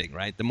Day thing,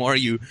 right? The more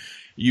you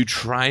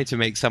try to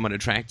make someone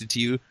attracted to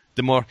you,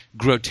 the more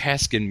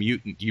grotesque and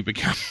mutant you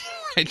become,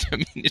 right? I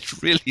mean,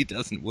 it really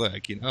doesn't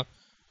work, you know?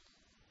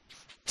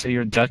 So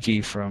you're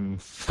Ducky from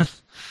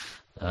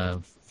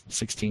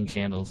 16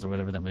 Candles or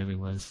whatever that movie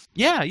was.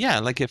 Yeah,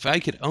 like if I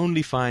could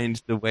only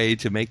find the way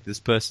to make this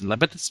person, like,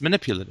 but it's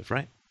manipulative,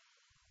 right?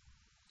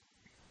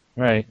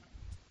 Right.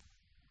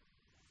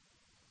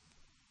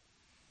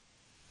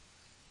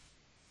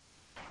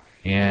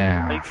 All you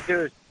Yeah. can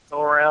do is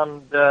go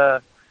around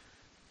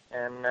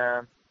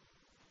and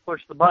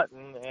push the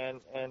button,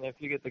 and if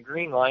you get the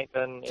green light,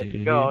 then it's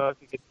a go. If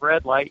you get the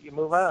red light, you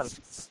move on.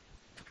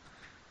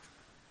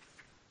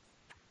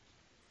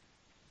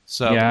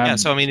 So Yeah.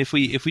 so I mean, if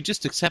we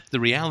just accept the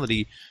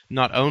reality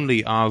not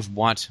only of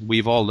what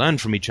we've all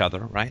learned from each other,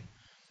 right,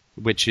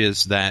 which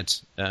is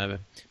that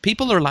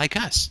people are like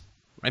us,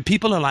 right?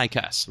 People are like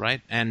us,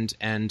 right? And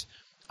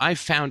I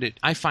find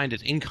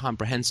it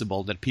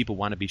incomprehensible that people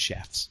want to be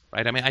chefs,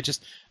 right? I mean,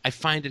 I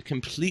find it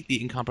completely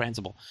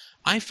incomprehensible.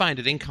 I find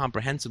it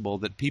incomprehensible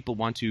that people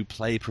want to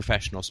play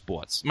professional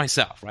sports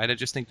myself, right? I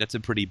just think that's a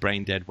pretty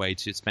brain dead way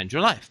to spend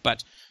your life,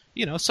 but.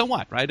 You know, so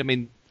what, right? I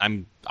mean,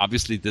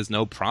 obviously there's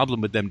no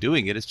problem with them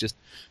doing it. It's just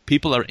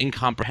people are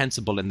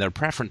incomprehensible in their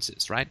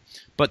preferences, right?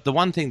 But the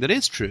one thing that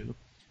is true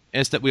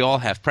is that we all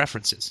have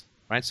preferences,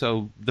 right?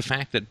 So the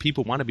fact that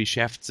people want to be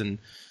chefs and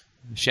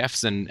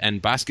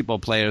basketball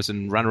players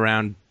and run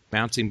around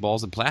bouncing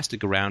balls of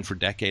plastic around for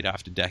decade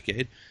after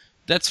decade,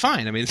 that's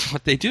fine. I mean, it's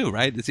what they do,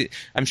 right?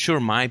 I'm sure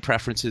my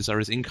preferences are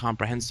as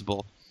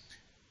incomprehensible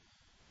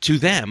to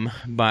them,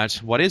 but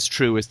what is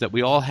true is that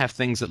we all have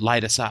things that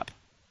light us up.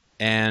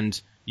 And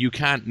you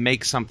can't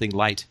make something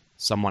light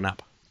someone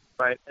up.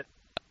 Right.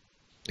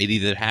 It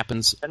either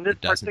happens And or this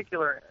it doesn't.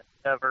 particular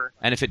endeavor,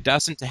 And if it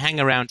doesn't, to hang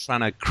around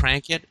trying to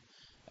crank it,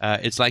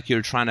 it's like you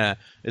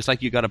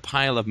got a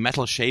pile of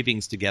metal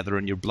shavings together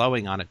and you're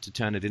blowing on it to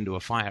turn it into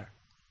a fire.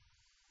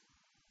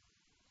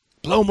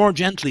 Blow more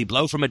gently,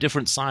 blow from a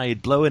different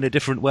side, blow in a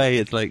different way.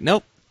 It's like,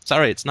 nope,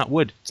 sorry, it's not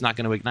wood. It's not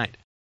going to ignite.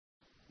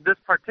 this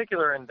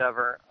particular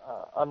endeavor,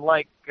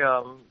 unlike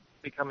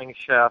becoming a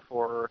chef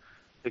or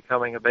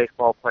becoming a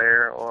baseball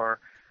player or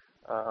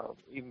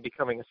even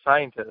becoming a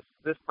scientist,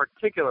 this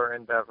particular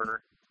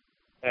endeavor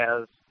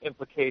has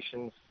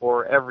implications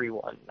for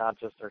everyone, not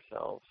just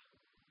ourselves.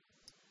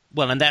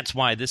 Well, and that's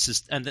why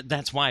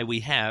that's why we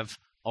have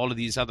all of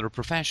these other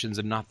professions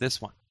and not this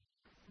one.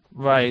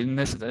 Right, and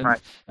and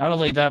Right. not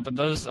only that, but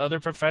those other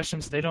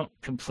professions, they don't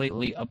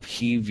completely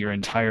upheave your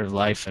entire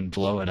life and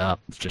blow it up.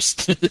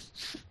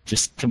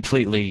 Just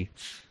completely.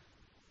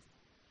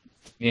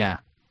 Yeah,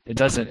 it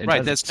doesn't. It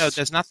Right, doesn't-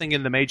 there's nothing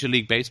in the Major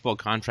League Baseball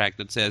contract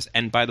that says,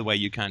 and by the way,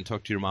 you can't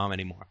talk to your mom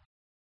anymore.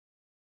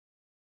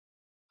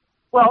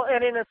 Well,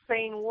 and in a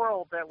sane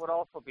world, that would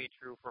also be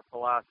true for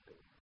philosophy.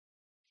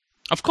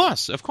 Of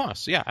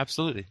course, yeah,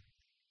 absolutely.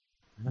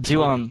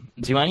 Do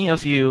any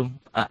of you?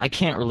 I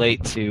can't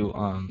relate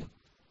to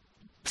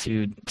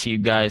you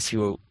guys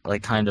who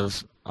like kind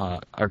of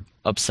are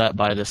upset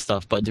by this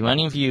stuff, but do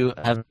any of you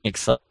have any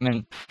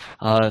excitement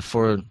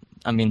for?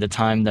 I mean, the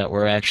time that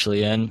we're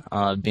actually in,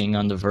 being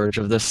on the verge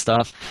of this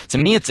stuff. To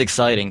me, it's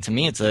exciting. To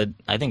me,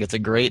 I think it's a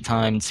great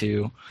time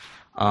to.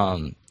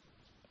 I'm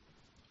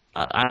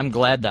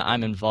glad that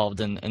I'm involved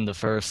in the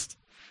first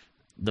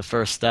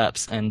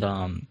steps, and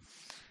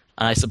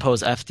I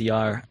suppose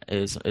FDR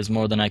is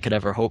more than I could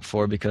ever hope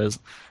for, because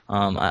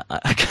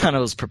I kind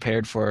of was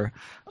prepared for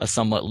a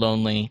somewhat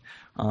lonely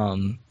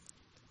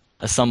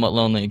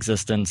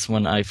existence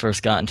when I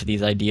first got into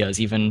these ideas,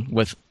 even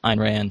with Ayn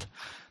Rand,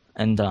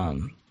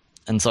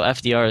 and so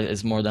FDR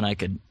is more than I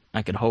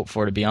could hope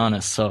for, to be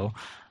honest. So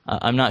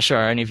I'm not sure.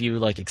 Are any of you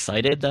like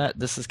excited that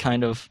this is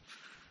kind of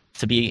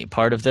to be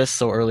part of this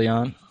so early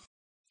on?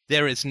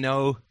 There is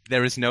no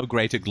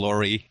greater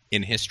glory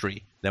in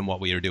history than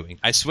what we are doing.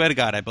 I swear to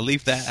God, I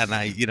believe that,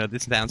 and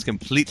this sounds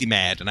completely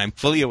mad, and I'm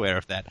fully aware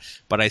of that,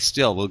 but I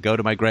still will go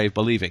to my grave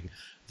believing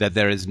that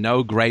there is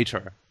no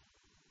greater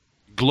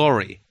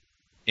glory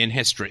in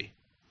history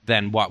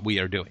than what we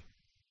are doing.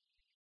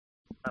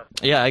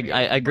 Yeah, I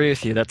agree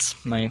with you. That's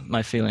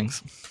my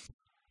feelings.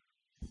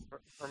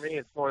 For me,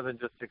 it's more than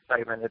just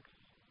excitement.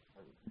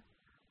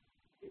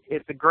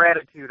 It's a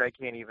gratitude I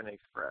can't even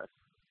express.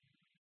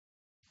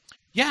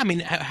 Yeah, I mean,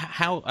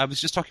 how I was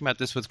just talking about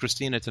this with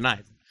Christina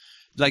tonight.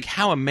 Like,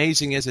 how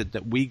amazing is it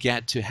that we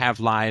get to have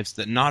lives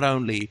that not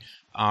only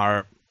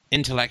are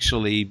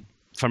intellectually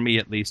for me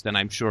at least, and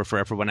I'm sure for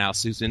everyone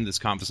else who's in this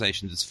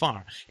conversation this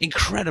far,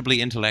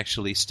 incredibly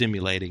intellectually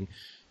stimulating.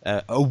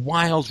 A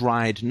wild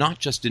ride, not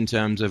just in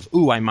terms of,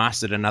 ooh, I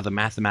mastered another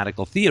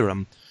mathematical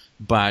theorem,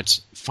 but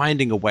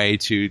finding a way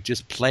to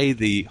just play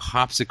the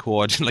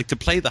harpsichord, like to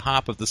play the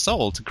harp of the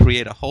soul to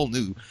create a whole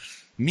new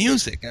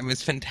music. I mean,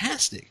 it's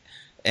fantastic.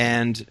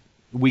 And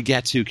we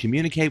get to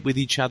communicate with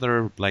each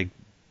other, like,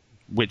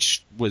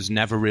 which was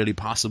never really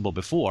possible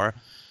before.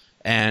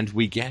 And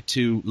we get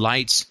to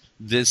light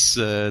this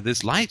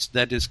light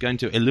that is going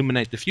to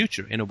illuminate the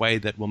future in a way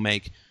that will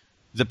make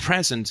the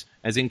present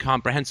as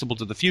incomprehensible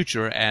to the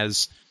future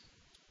as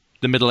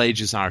the Middle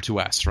Ages are to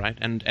us, right?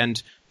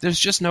 And there's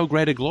just no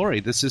greater glory.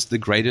 This is the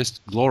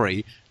greatest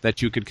glory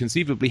that you could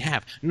conceivably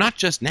have, not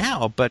just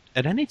now, but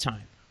at any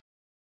time.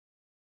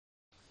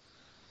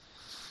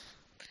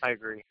 I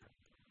agree.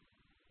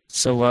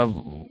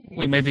 So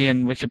we may be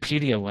in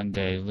Wikipedia one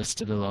day,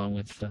 listed along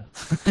with.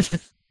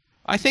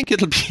 I think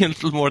it'll be a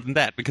little more than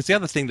that, because the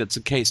other thing that's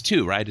the case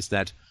too, right, is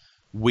that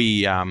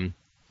we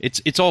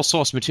it's all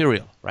source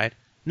material, right?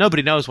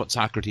 Nobody knows what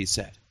Socrates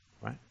said,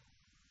 right?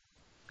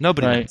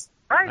 Nobody knows.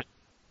 Right.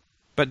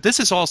 But this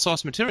is all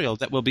source material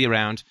that will be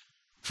around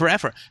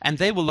forever. And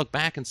they will look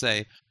back and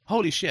say,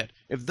 holy shit,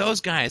 if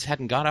those guys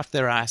hadn't got off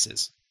their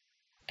asses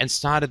and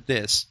started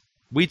this,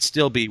 we'd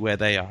still be where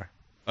they are,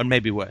 or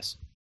maybe worse.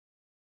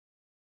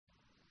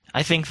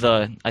 I think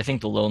the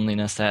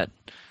loneliness that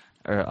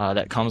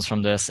comes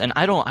from this, and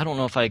I don't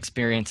know if I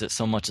experience it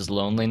so much as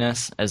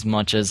loneliness as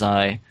much as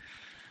I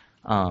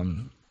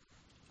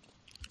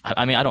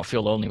mean, I don't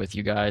feel lonely with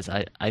you guys.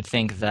 I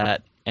think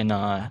that in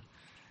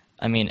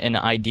an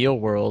ideal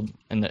world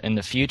in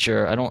the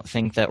future, I don't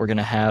think that we're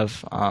gonna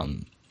have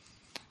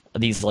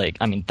these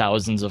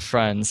thousands of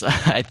friends.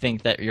 I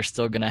think that you're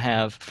still gonna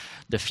have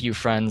the few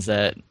friends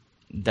that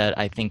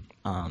I think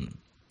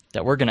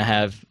that we're gonna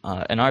have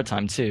in our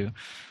time too.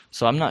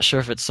 So I'm not sure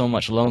if it's so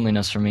much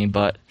loneliness for me,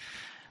 but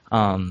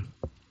how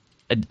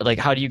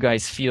do you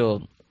guys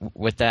feel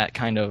with that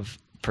kind of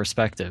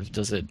perspective?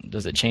 Does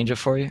it change it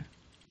for you?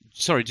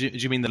 Sorry, do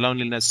you mean the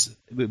loneliness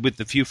with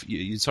the few?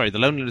 Sorry, the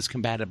loneliness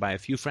combated by a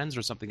few friends,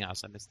 or something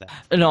else? I missed that.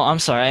 No, I'm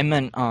sorry. I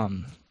meant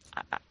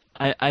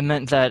I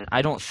meant that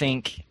I don't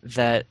think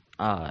that.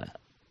 I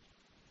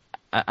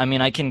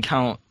mean, I can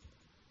count,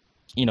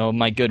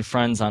 my good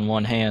friends on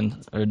one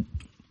hand, or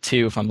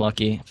two if I'm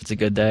lucky, if it's a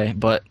good day.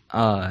 But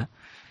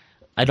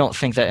I don't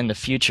think that in the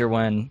future,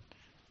 when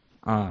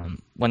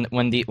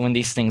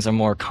these things are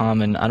more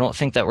common, I don't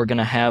think that we're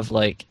gonna have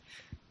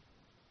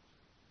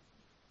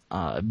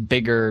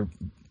bigger,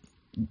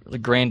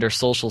 grander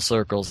social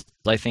circles.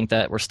 I think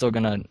that we're still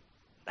gonna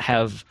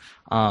have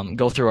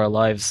go through our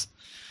lives.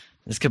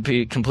 This could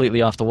be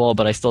completely off the wall,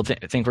 but I still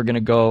think we're gonna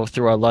go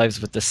through our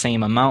lives with the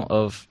same amount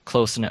of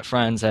close-knit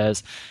friends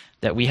as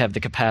that we have the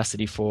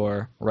capacity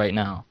for right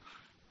now.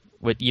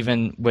 With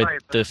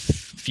the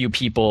few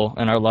people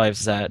in our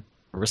lives that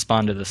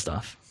respond to this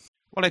stuff.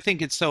 Well, I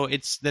think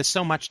there's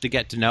so much to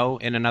get to know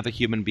in another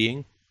human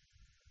being,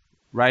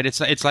 right?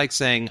 It's like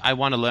saying I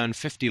want to learn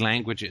 50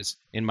 languages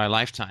in my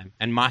lifetime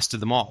and master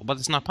them all, but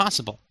it's not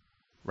possible,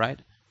 right?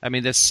 I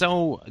mean, there's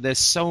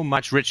so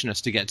much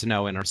richness to get to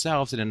know in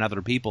ourselves and in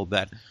other people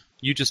that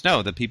you just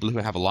know that people who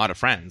have a lot of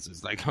friends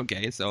is like,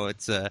 okay, so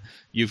it's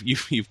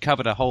you've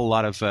covered a whole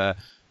lot of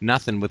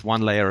nothing with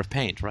one layer of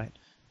paint, right?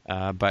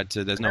 But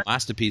there's no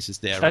masterpieces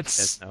there.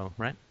 There's no,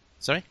 right?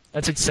 Sorry?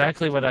 That's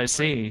exactly what I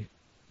see.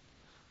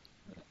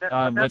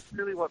 That's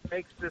really what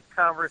makes this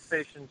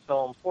conversation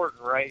so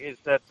important, right? Is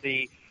that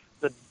the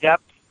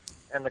depth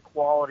and the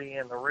quality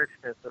and the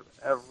richness of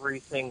every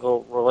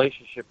single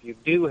relationship you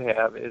do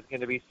have is going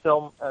to be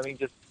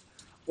just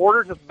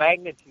orders of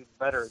magnitude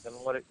better than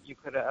what you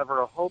could have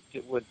ever hoped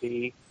it would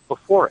be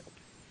before it,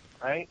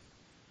 right?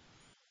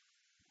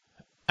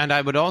 And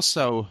I would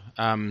also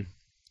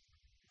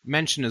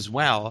mention as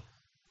well,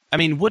 I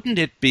mean, wouldn't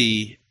it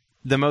be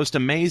the most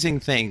amazing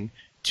thing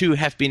to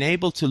have been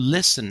able to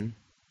listen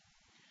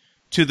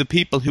to the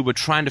people who were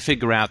trying to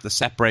figure out the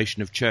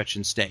separation of church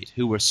and state,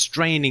 who were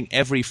straining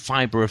every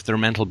fiber of their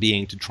mental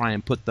being to try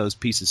and put those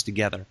pieces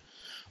together,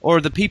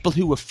 or the people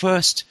who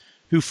first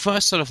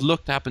sort of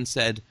looked up and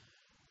said,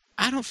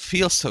 I don't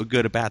feel so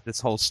good about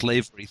this whole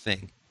slavery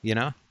thing,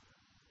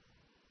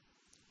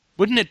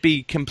 Wouldn't it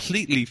be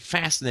completely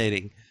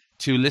fascinating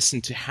to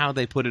listen to how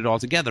they put it all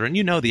together? And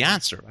you know the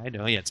answer, right?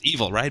 Oh, yeah, it's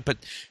evil, right? But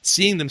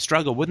seeing them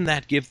struggle, wouldn't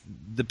that give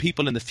the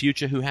people in the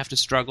future who have to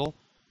struggle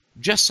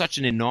just such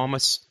an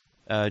enormous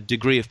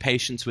degree of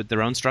patience with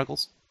their own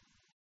struggles?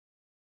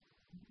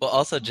 Well,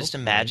 also just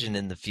imagine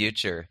in the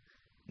future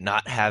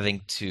not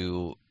having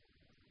to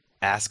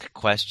ask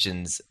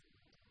questions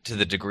to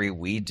the degree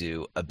we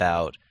do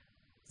about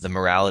the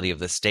morality of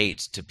the state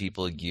to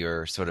people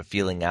you're sort of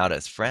feeling out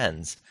as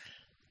friends.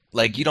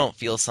 Like, you don't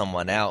feel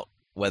someone out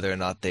whether or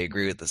not they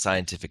agree with the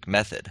scientific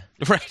method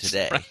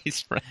today.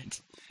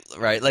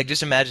 Right. Like,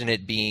 just imagine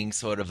it being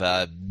sort of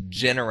a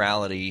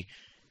generality,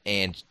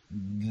 and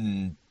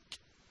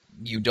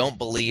you don't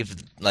believe,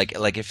 like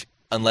if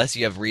unless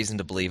you have reason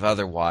to believe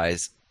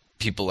otherwise,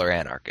 people are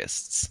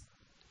anarchists.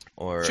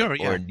 or Sure,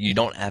 yeah. or you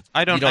don't have.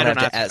 I don't You don't have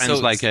ask to ask. friends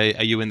So like,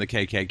 are you in the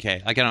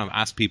KKK? Like, I don't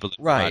ask people at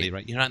the Right. party,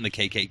 right? You're not in the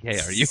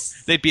KKK, are you?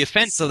 They'd be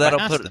offended So if I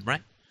that'll asked put- them,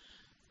 right?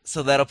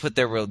 so that'll put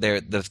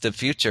the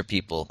future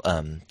people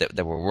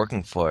that we're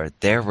working for,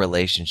 their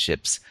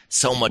relationships,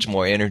 so much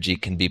more energy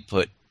can be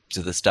put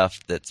to the stuff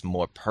that's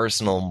more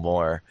personal,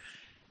 more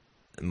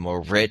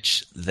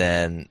rich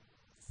than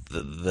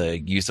the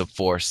use of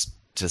force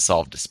to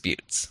solve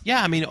disputes.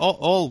 Yeah, I mean,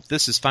 all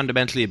this is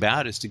fundamentally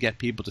about is to get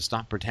people to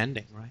stop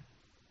pretending, right?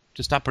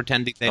 To stop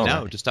pretending they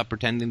know, Right. to stop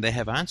pretending they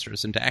have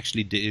answers, and to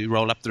actually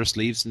roll up their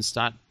sleeves and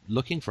start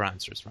looking for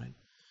answers, right?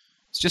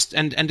 It's just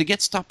and to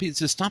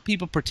stop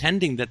people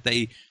pretending that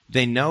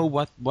they know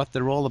what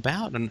they're all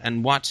about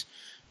and what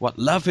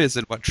love is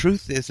and what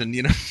truth is, and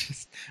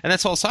and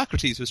that's all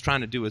Socrates was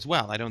trying to do as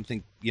well. I don't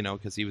think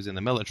because he was in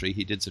the military,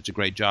 he did such a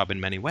great job in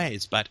many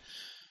ways, but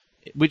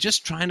we're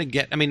just trying to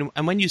get. I mean,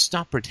 and when you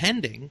stop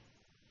pretending,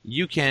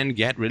 you can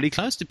get really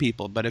close to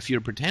people. But if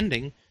you're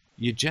pretending,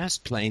 you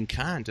just plain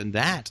can't, and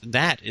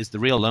that is the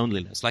real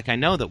loneliness. Like, I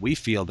know that we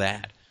feel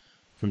that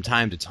from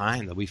time to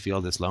time, that we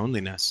feel this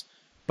loneliness.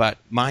 But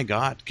my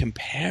God,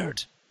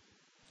 compared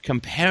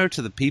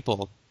to the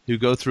people who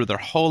go through their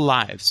whole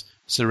lives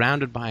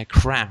surrounded by a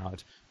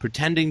crowd,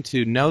 pretending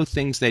to know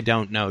things they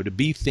don't know, to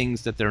be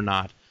things that they're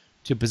not,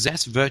 to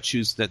possess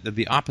virtues that are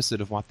the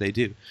opposite of what they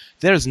do.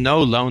 There's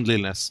no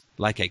loneliness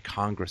like a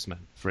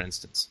congressman, for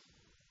instance.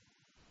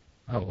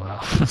 Oh wow.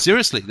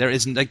 Seriously, there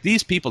isn't. Like,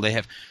 these people,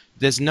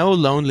 there's no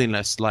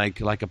loneliness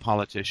like a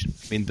politician.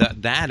 I mean,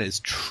 that is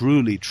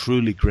truly,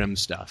 truly grim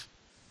stuff.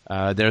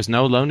 There's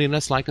no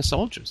loneliness like a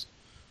soldier's.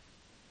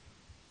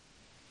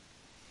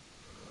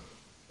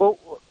 Well,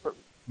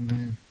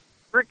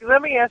 Rick,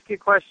 let me ask you a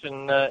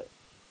question.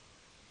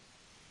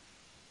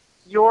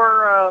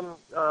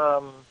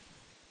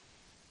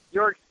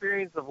 Your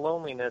experience of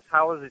loneliness,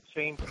 how has it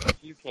changed since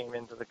you came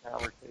into the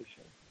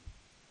conversation?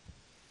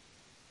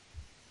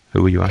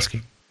 Who were you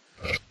asking?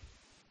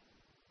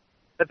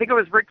 I think it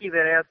was Ricky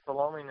that asked the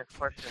loneliness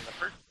question in the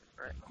first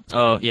place, right?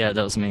 Oh yeah,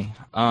 that was me.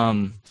 How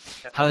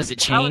has it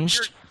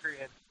changed?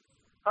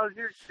 How has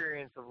your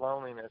experience of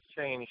loneliness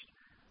changed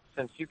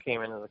since you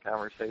came into the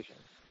conversation?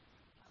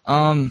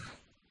 Or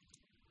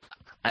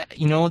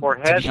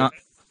has it?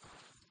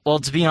 Well,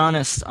 to be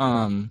honest,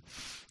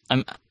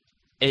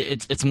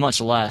 it's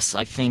much less.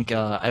 I think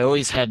I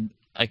always had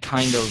a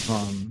kind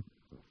of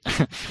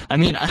I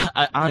mean,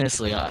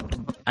 honestly,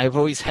 I've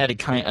always had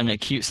an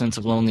acute sense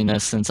of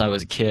loneliness since I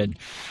was a kid.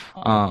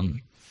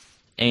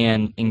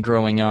 And in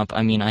growing up,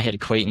 I mean, I had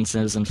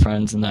acquaintances and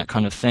friends and that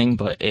kind of thing,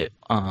 but it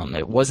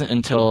wasn't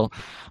until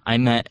I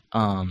met,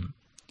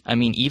 I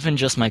mean, even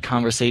just my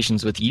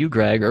conversations with you,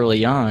 Greg,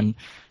 early on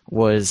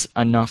was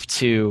enough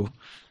to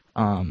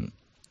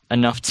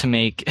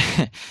make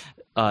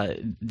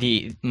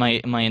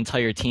my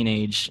entire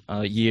teenage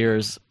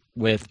years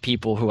with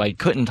people who I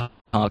couldn't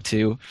talk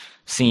to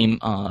seem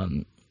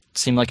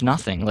like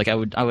nothing. Like I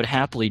would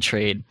happily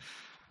trade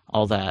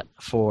all that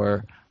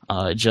for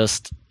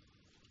just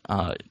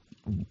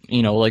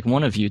like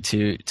one of you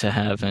to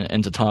have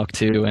and to talk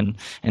to and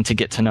to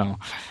get to know.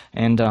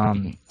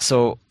 And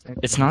so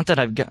it's not that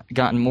I've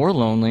gotten more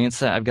lonely, it's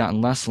that I've gotten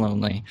less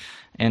lonely.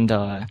 And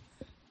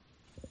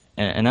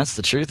that's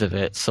the truth of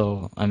it.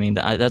 So, I mean,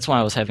 that's why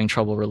I was having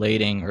trouble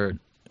relating or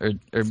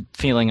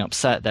feeling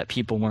upset that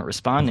people weren't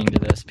responding to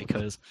this,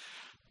 because,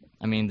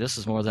 I mean, this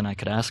is more than I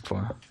could ask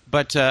for.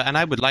 But and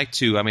I would like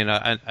to. I mean,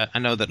 I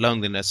know that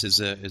loneliness is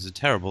a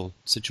terrible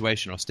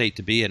situation or state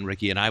to be in,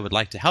 Ricky, and I would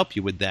like to help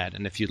you with that.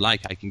 And if you'd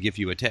like, I can give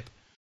you a tip.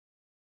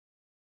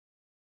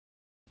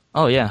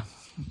 Oh yeah,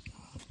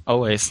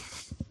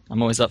 always.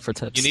 I'm always up for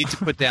tips. You need to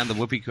put down the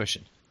whoopee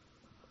cushion.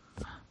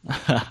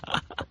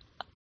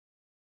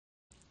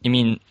 You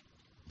mean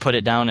put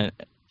it down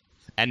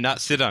And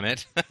not sit on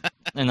it.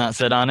 and not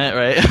sit on it,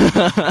 right?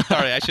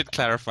 Sorry, I should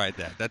clarify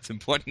that. That's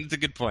important. It's a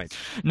good point.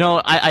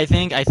 No, I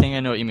think I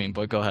know what you mean,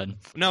 but go ahead.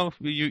 No,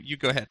 you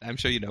go ahead. I'm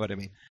sure you know what I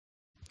mean.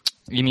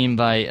 You mean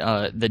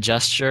by the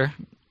gesture?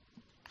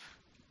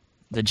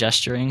 The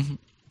gesturing?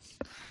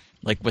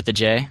 Like with the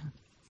J?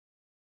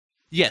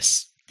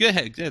 Yes. Go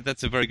ahead. Yeah,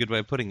 that's a very good way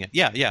of putting it.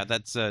 Yeah,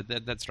 that's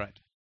right.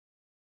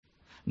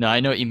 No,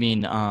 I know what you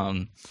mean.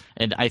 And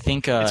I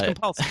think It's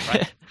compulsive,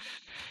 right?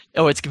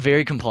 Oh, it's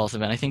very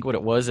compulsive, and I think what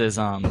it was is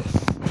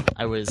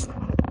I was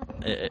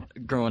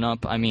growing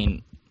up. I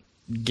mean,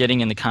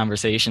 getting in the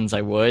conversations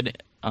I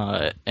would,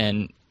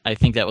 and I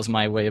think that was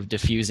my way of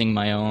diffusing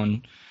my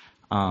own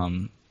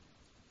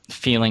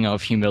feeling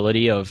of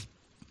humility, of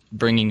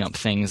bringing up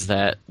things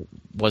that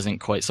wasn't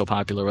quite so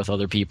popular with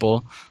other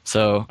people.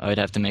 So I would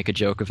have to make a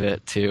joke of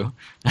it to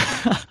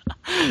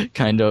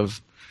kind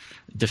of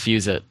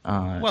diffuse it.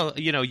 Well,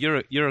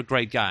 you're a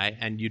great guy,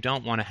 and you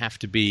don't want to have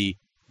to be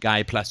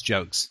guy plus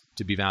jokes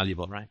to be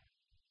valuable, right?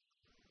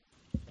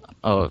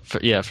 Oh,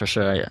 for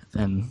sure. Yeah.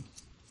 And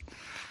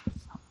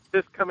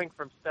This coming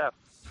from Steph.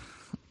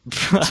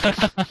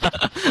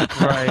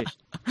 right.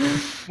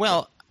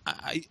 Well,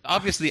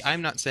 obviously,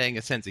 I'm not saying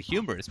a sense of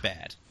humor is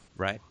bad,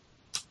 right?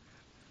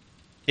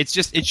 It's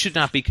just it should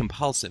not be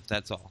compulsive.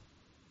 That's all.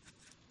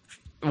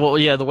 Well,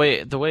 yeah, the way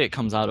it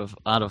comes out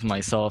of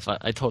myself,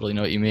 I totally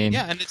know what you mean.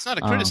 Yeah, and it's not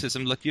a Um,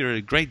 criticism. Look, you're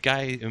a great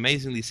guy,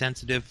 amazingly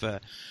sensitive,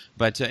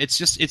 but it's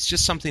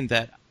just something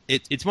that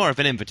it's more of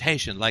an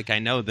invitation. Like I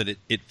know that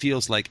it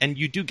feels like, and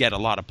you do get a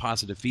lot of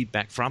positive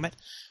feedback from it,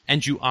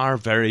 and you are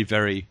very,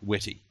 very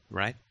witty,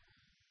 right?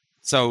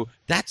 So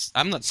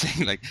I'm not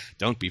saying like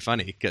don't be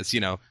funny because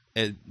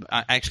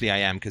actually I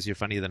am because you're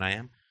funnier than I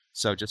am.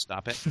 So just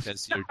stop it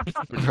because you're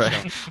really right.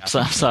 showing So,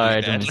 I'm up sorry, I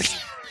really didn't. badly.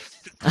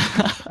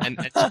 And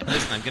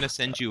listen, I'm going to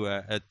send you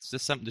it's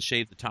just something to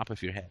shave the top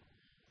of your head.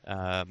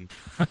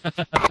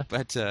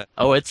 But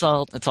Oh, it's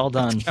all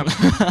done.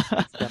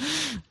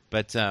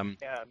 but Yeah,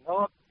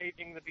 no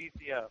upstaging the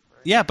BCF. Right?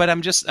 yeah, but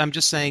I'm just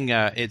saying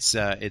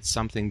it's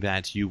something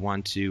that you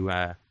want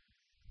to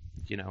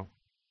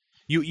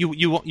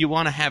you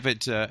want to have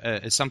it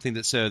as something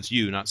that serves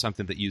you, not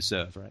something that you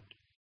serve, right?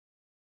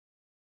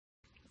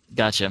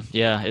 Gotcha.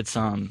 Yeah,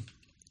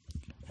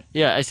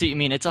 yeah, I see what you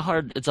mean. It's a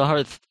hard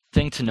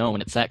thing to know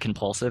when it's that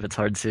compulsive. It's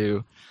hard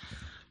to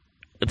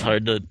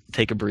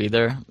take a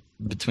breather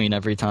between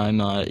every time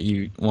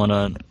you want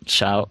to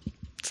shout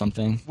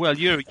something Well,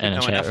 you in a know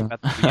chat enough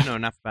room. you know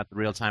enough about the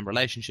real-time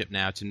relationship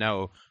now to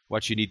know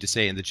what you need to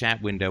say in the chat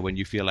window when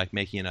you feel like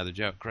making another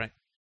joke, right?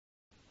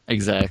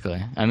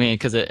 Exactly. I mean,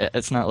 because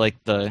it's not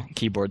like the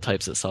keyboard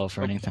types itself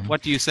or anything.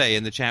 What do you say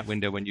in the chat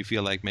window when you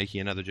feel like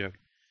making another joke?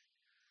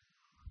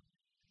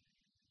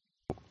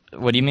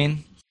 What do you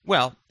mean?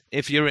 Well,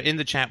 if you're in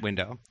the chat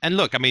window, and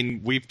look, I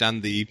mean, we've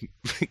done the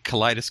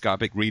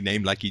kaleidoscopic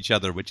rename like each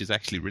other, which is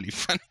actually really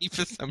funny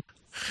for some.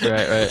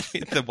 Right.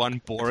 The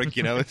one Borg,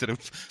 sort of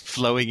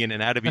flowing in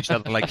and out of each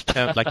other like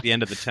the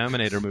end of the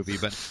Terminator movie.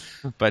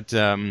 But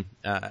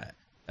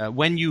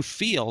when you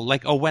feel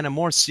like, when a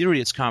more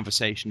serious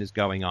conversation is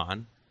going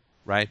on,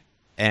 right,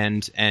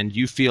 and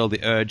you feel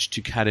the urge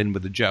to cut in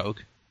with a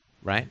joke,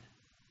 right,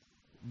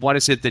 what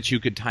is it that you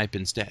could type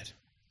instead?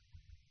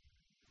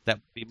 That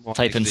would be more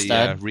Type like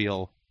instead? the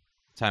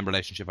real-time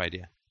relationship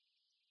idea.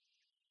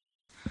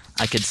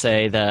 I could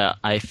say that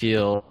I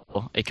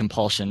feel a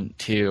compulsion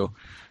to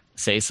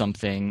say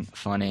something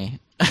funny.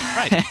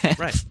 Right.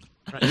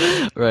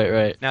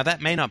 Right. Now,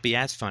 that may not be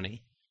as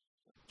funny,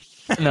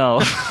 No.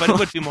 but it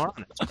would be more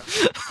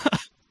honest.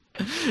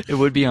 Right? It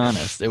would be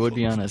honest. You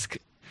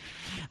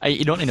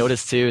know what I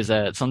notice too is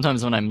that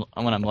sometimes when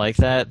I'm like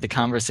that, the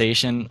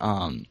conversation,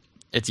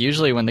 it's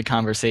usually when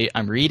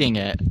I'm reading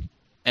it,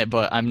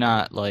 but I'm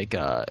not like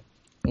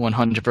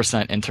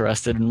 100%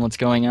 interested in what's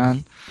going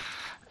on,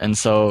 and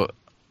so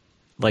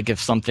like if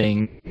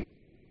something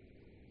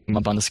came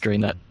up on the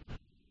screen that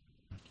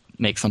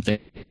makes something,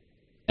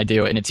 I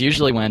do it, and it's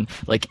usually when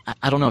like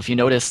I don't know if you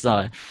noticed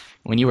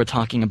when you were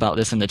talking about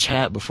this in the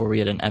chat before we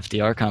had an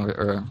FDR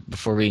or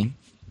before we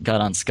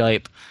got on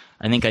Skype.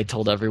 I think I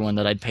told everyone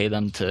that I'd pay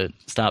them to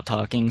stop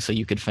talking so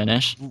you could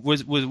finish.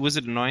 Was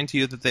it annoying to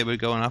you that they were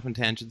going off on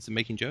tangents and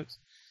making jokes?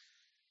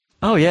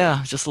 Oh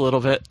yeah, just a little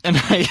bit, and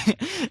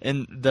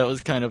and that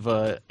was kind of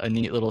a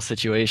neat little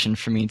situation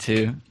for me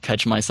to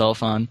catch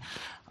myself on.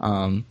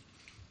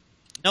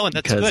 No, and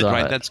that's Because, good,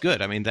 right? That's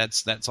good. I mean,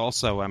 that's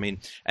also. I mean,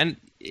 and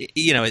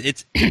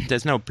it's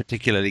there's no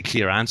particularly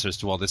clear answers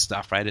to all this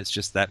stuff, right? It's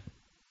just that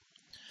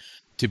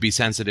to be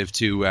sensitive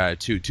to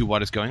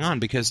what is going on,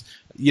 because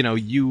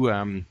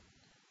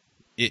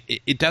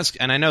it does,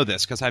 and I know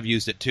this because I've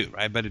used it too,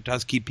 right? But it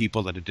does keep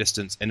people at a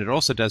distance, and it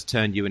also does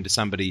turn you into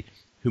somebody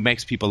who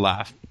makes people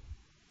laugh,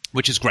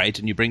 which is great,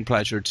 and you bring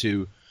pleasure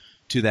to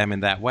them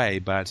in that way.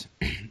 But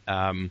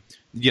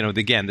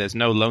again, there's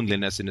no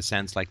loneliness in a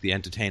sense like the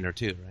entertainer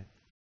too, right?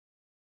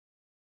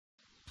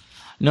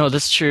 No,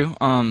 that's true.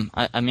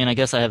 I mean, I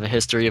guess I have a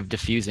history of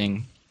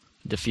diffusing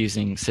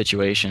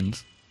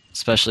situations,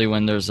 especially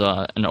when there's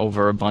an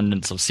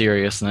overabundance of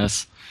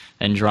seriousness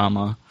and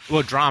drama.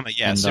 Well, drama,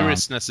 yeah, And,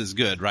 seriousness is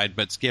good, right?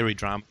 But scary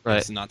drama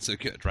Right. is not so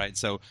good, right?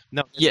 So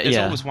no, Yeah, there's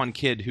yeah. always one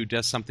kid who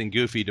does something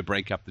goofy to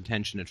break up the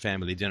tension at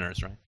family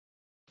dinners, right?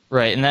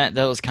 Right, and that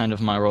was kind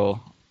of my role,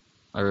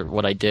 or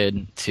what I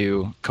did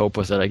to cope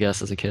with it, I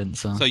guess, as a kid.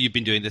 So. So you've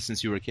been doing this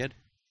since you were a kid?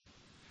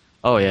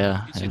 Oh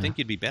yeah. So you yeah. think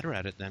you'd be better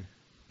at it then?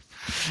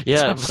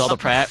 Yeah, with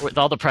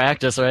all the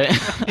practice, right?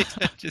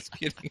 Just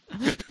kidding.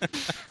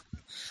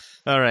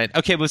 All right.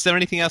 Okay. Was there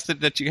anything else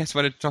that you guys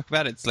wanted to talk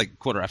about? It's like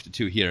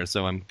 2:15 here,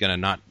 so I'm gonna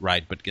not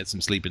write, but get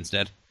some sleep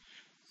instead.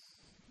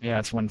 Yeah,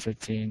 it's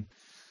 1:15.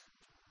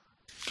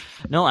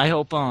 No, I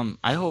hope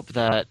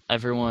that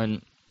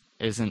everyone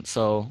isn't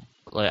so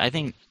like.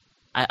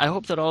 I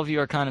hope that all of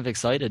you are kind of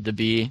excited to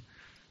be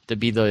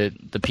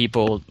the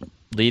people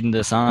leading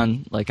this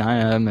on like I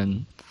am,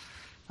 and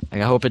I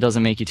hope it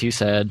doesn't make you too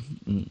sad.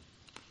 And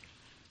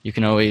you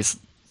can always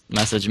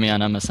message me on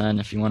MSN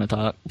if you want to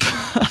talk.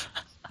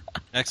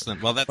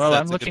 Excellent. Well, that's Well,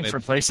 that's I'm a looking good way. for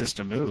places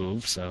to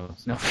move, so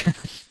no.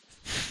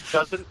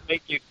 Doesn't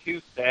make you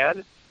too sad.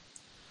 That's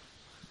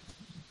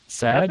a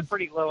Sad?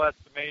 pretty low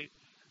estimation.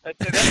 That's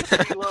a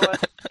pretty low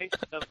estimation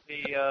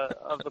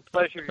of the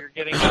pleasure you're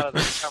getting out of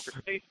this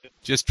conversation.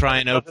 Just try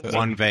and open Doesn't-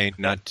 one vein,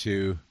 not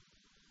two.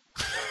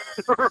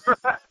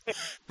 Right.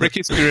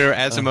 Ricky's career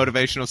as a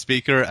motivational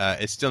speaker,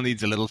 it still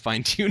needs a little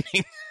fine tuning.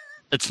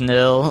 It's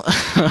nil.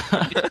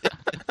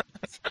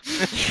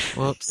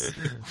 Whoops.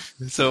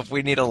 So if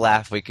we need a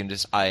laugh, we can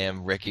just I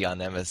am Ricky on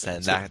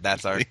MSN.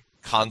 That's our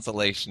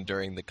consolation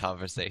during the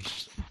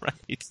conversation.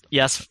 Right.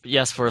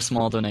 Yes, for a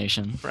small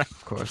donation, Right.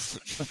 of course.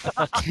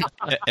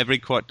 Every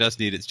quote does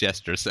need its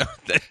gesture, so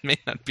that may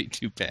not be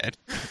too bad,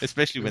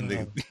 especially when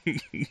the.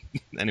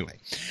 Anyway,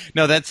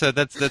 no, that's a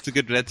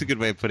good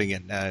way of putting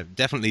it.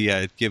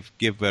 Definitely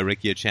give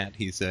Ricky a chat.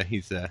 He's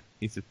a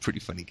pretty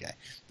funny guy,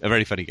 a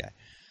very funny guy.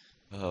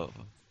 Oh.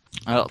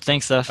 Well,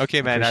 thanks, Steph.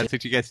 Okay, man. I'll Appreciate it.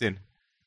 talk to you guys soon.